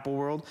the Apple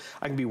world.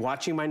 I can be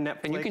watching my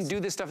Netflix. And you can do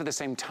this stuff at the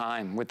same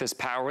time with this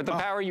power. With the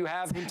power you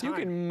have, you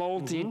can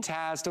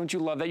multitask. Don't you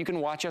love that? You can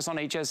watch us on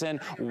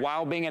HSN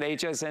while being at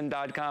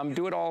hsn.com.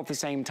 Do it all at the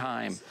same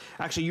time.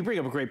 Actually, you bring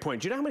up a great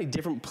point. Do you know how many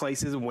different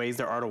places and ways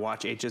there are to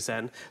watch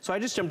HSN? So I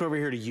just jumped over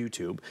here to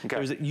YouTube.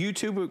 There's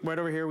YouTube right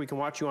over here. We can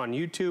watch you on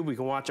YouTube. We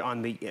can watch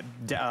on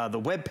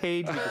the web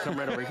page. We can come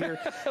right over here.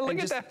 Look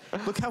at that.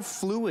 Look how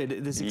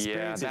fluid this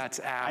experience is. Yeah, that's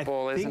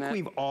Apple, isn't it? I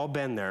think we've all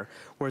been there,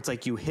 where it's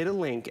like you hit a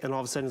link and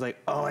all of a sudden it's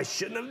like, oh, I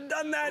shouldn't have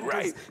done that.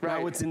 Right.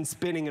 Now it's in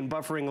spinning and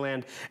buffering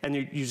land, and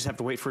you just have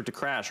to wait for it to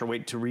crash or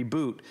wait to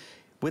reboot.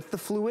 With the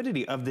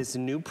fluidity of this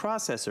new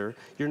processor,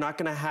 you're not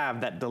going to have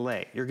that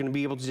delay. You're going to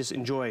be able to just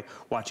enjoy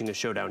watching a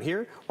show down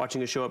here,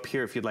 watching a show up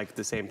here if you'd like at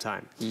the same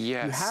time.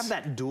 Yes. You have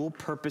that dual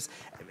purpose.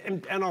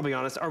 And I'll be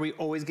honest, are we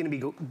always going to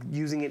be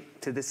using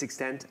it to this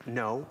extent?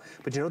 No.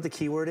 But you know what the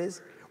key word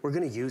is? We're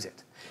going to use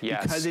it.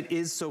 Yes. Because it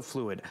is so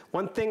fluid.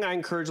 One thing I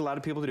encourage a lot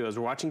of people to do is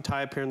we're watching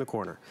Ty up here in the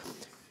corner.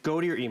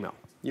 Go to your email.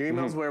 Your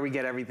email is where we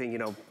get everything, you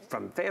know,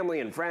 from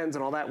family and friends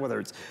and all that,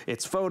 whether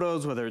it's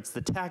photos, whether it's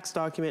the tax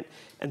document,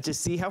 and to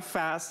see how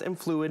fast and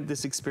fluid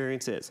this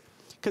experience is.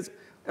 Because,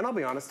 and I'll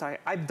be honest, Ty,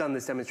 I've done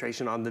this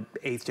demonstration on the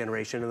 8th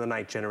generation and the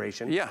 9th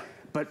generation. Yeah.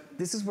 But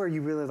this is where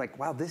you really like,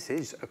 wow, this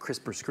is a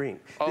crisper screen.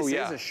 This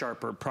is a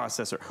sharper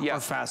processor or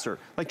faster.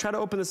 Like, try to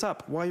open this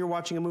up while you're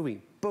watching a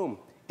movie. Boom.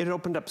 It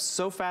opened up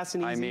so fast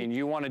and easy. I mean,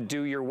 you want to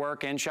do your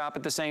work and shop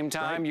at the same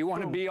time. Right. You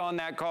want to be on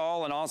that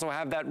call and also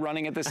have that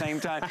running at the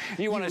same time.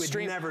 You want to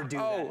stream. Never do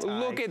that. Oh,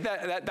 look at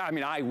that. I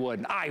mean, I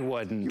wouldn't.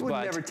 You would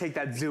never take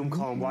that Zoom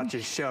call and watch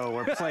a show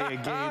or play a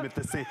game at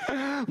the same.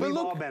 We've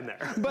all been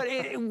there. But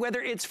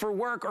whether it's for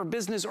work or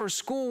business or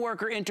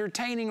schoolwork or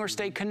entertaining or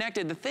stay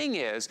connected, the thing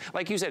is,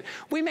 like you said,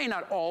 we may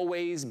not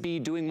always be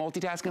doing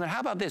multitasking. But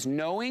how about this?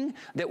 Knowing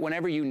that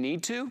whenever you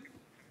need to,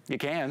 you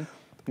can.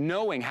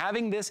 Knowing,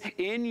 having this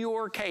in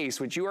your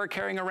case, which you are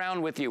carrying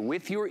around with you,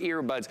 with your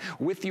earbuds,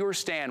 with your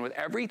stand, with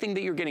everything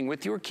that you're getting,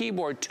 with your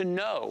keyboard, to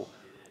know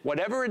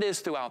whatever it is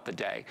throughout the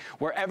day,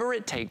 wherever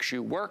it takes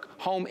you, work,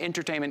 home,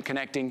 entertainment,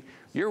 connecting,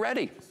 you're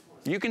ready.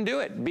 You can do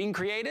it. Being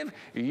creative,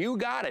 you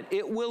got it.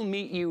 It will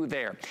meet you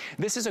there.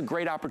 This is a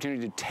great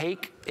opportunity to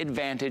take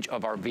advantage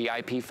of our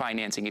VIP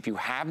financing. If you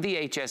have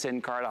the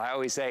HSN card, I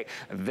always say,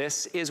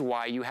 this is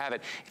why you have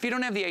it. If you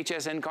don't have the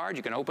HSN card,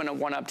 you can open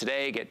one up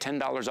today, get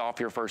 $10 off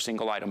your first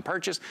single item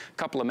purchase. A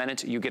couple of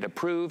minutes, you get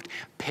approved.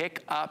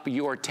 Pick up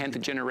your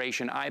 10th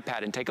generation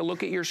iPad and take a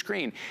look at your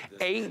screen.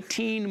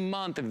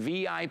 18-month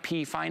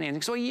VIP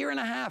financing, so a year and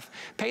a half.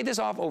 Pay this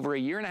off over a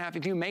year and a half.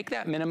 If you make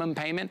that minimum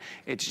payment,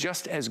 it's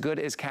just as good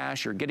as cash.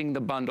 You're getting the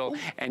bundle,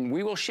 and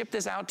we will ship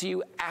this out to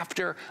you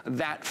after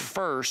that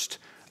first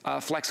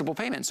flexible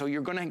payment. So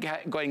you're going to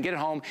go ahead and get it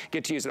home,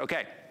 get to use it.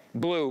 Okay,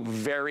 Blue,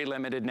 very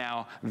limited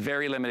now,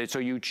 very limited. So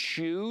you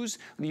choose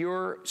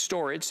your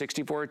storage,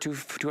 64 to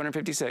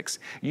 256.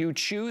 You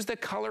choose the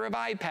color of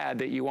iPad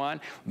that you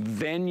want,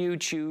 then you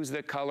choose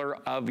the color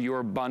of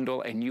your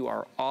bundle, and you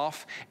are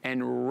off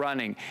and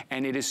running.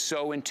 And it is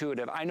so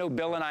intuitive. I know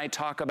Bill and I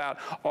talk about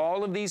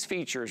all of these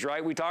features,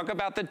 right? We talk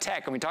about the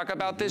tech, and we talk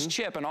about this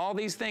chip and all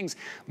these things,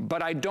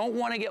 but I don't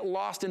want to get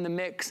lost in the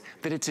mix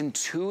that it's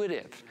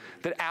intuitive,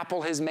 that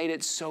Apple has made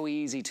it so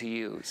easy to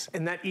use.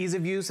 And that ease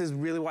of use is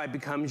really why it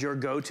becomes your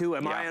go-to.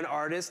 Am I an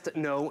artist?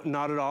 No,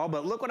 not at all.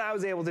 But look what I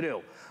was able to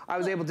do. I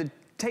was able to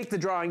take the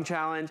drawing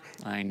challenge.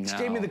 I know. She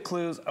gave me the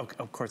clues. Oh,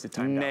 of course it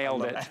timed out.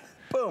 Nailed it.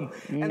 Boom.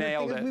 And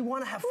Nailed the thing is, we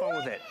want to have fun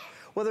with it.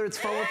 Whether it's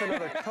fun with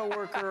another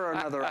coworker or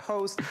another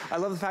host. I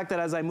love the fact that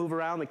as I move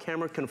around, the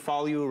camera can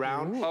follow you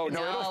around. Oh,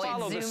 no, it'll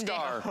follow the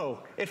star.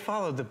 Oh, it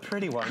followed the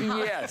pretty one.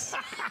 Yes.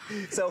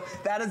 So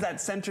that is that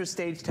center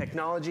stage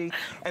technology,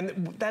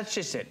 and that's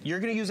just it.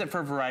 You're gonna use it for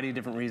a variety of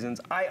different reasons.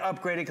 I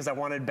upgraded because I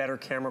wanted better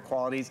camera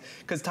qualities.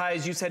 Because Ty,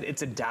 as you said,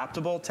 it's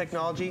adaptable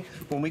technology.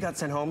 When we got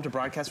sent home to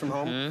broadcast from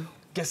home,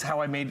 guess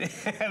how I made it?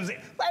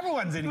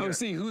 Everyone's in here. Oh,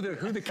 see who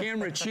the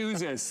camera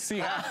chooses. See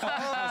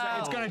how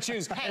it's going to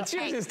choose. It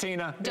chooses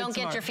Tina. Don't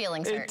get your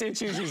feelings hurt. It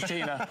chooses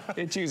Tina.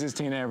 It chooses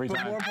Tina every time.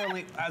 But more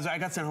importantly, as I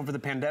got sent home for the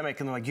pandemic,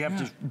 and they're like, you have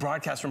to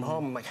broadcast from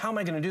home. I'm like, how am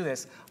I going to do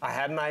this? I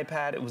had an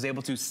iPad. It was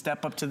able to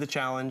step up to the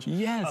challenge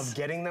of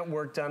getting that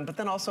work done. But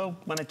then also,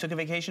 when I took a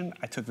vacation,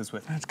 I took this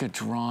with me. That's good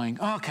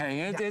drawing.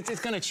 Okay, it's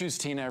going to choose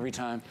Tina every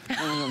time.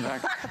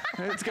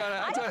 It's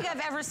gonna, I don't think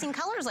I've ever seen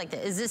colors like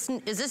this.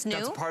 Is this new?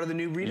 That's part of the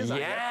new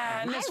redesign.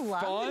 Yeah, and I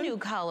love the new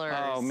colors.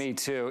 Oh, me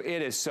too.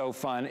 It is so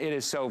fun. It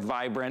is so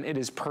vibrant. It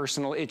is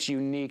personal. It's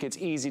unique. It's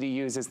easy to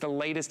use. It's the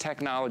latest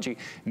technology.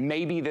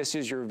 Maybe this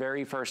is your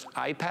very first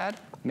iPad.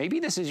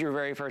 Maybe this is your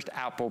very first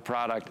Apple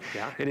product.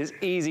 Yeah. It is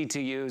easy to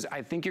use.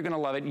 I think you're going to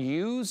love it.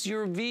 Use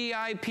your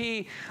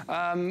VIP.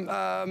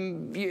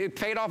 It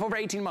paid off over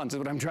 18 months is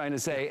what I'm trying to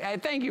say.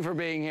 Thank you for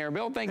being here,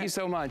 Bill. Thank you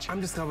so much.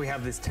 I'm just glad we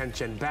have this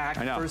tension back.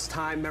 I know. First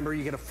time, remember,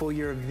 you get a full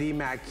year of the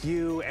Mac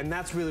U, and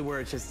that's really where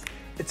it's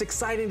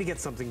exciting to get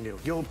something new.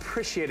 You'll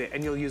appreciate it,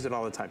 and you'll use it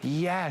all the time.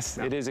 Yes,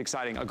 it is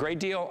exciting. A great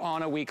deal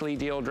on a weekly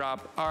deal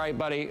drop. All right,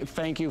 buddy,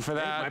 thank you for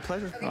that. Hey, my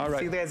pleasure. All right.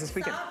 See you guys this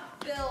weekend.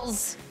 Stop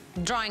Bill's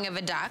drawing of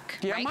a duck,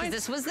 yeah, right? Because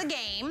this was the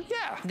game.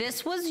 Yeah.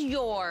 This was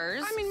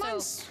yours. I mean,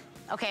 mine's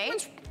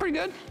pretty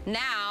good.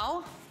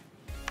 Now,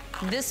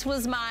 this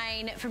was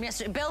mine from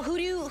yesterday. Bill, who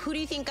do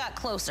you think got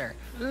closer?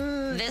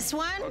 This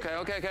one?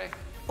 Okay.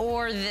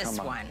 Or this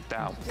one?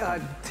 Down.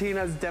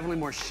 Tina's definitely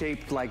more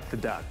shaped like the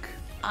duck.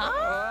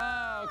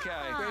 Oh, okay.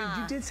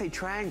 You did say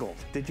triangle,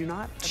 did you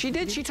not? She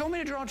did. She told me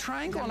to draw a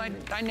triangle, and I nailed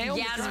the triangle.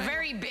 Yeah, it's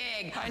very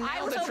big.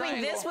 I was the hoping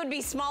triangle. this would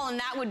be small and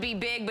that would be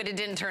big, but it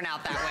didn't turn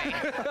out that way.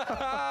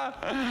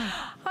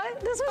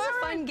 This was a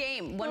fun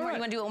game. One more. You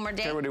want to do it one more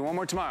day? Okay, we'll do one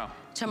more tomorrow.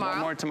 Tomorrow?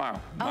 One more tomorrow.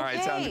 All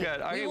right, sounds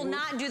good. We will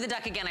not do the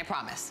duck again, I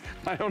promise.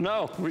 I don't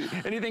know.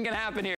 Anything can happen here.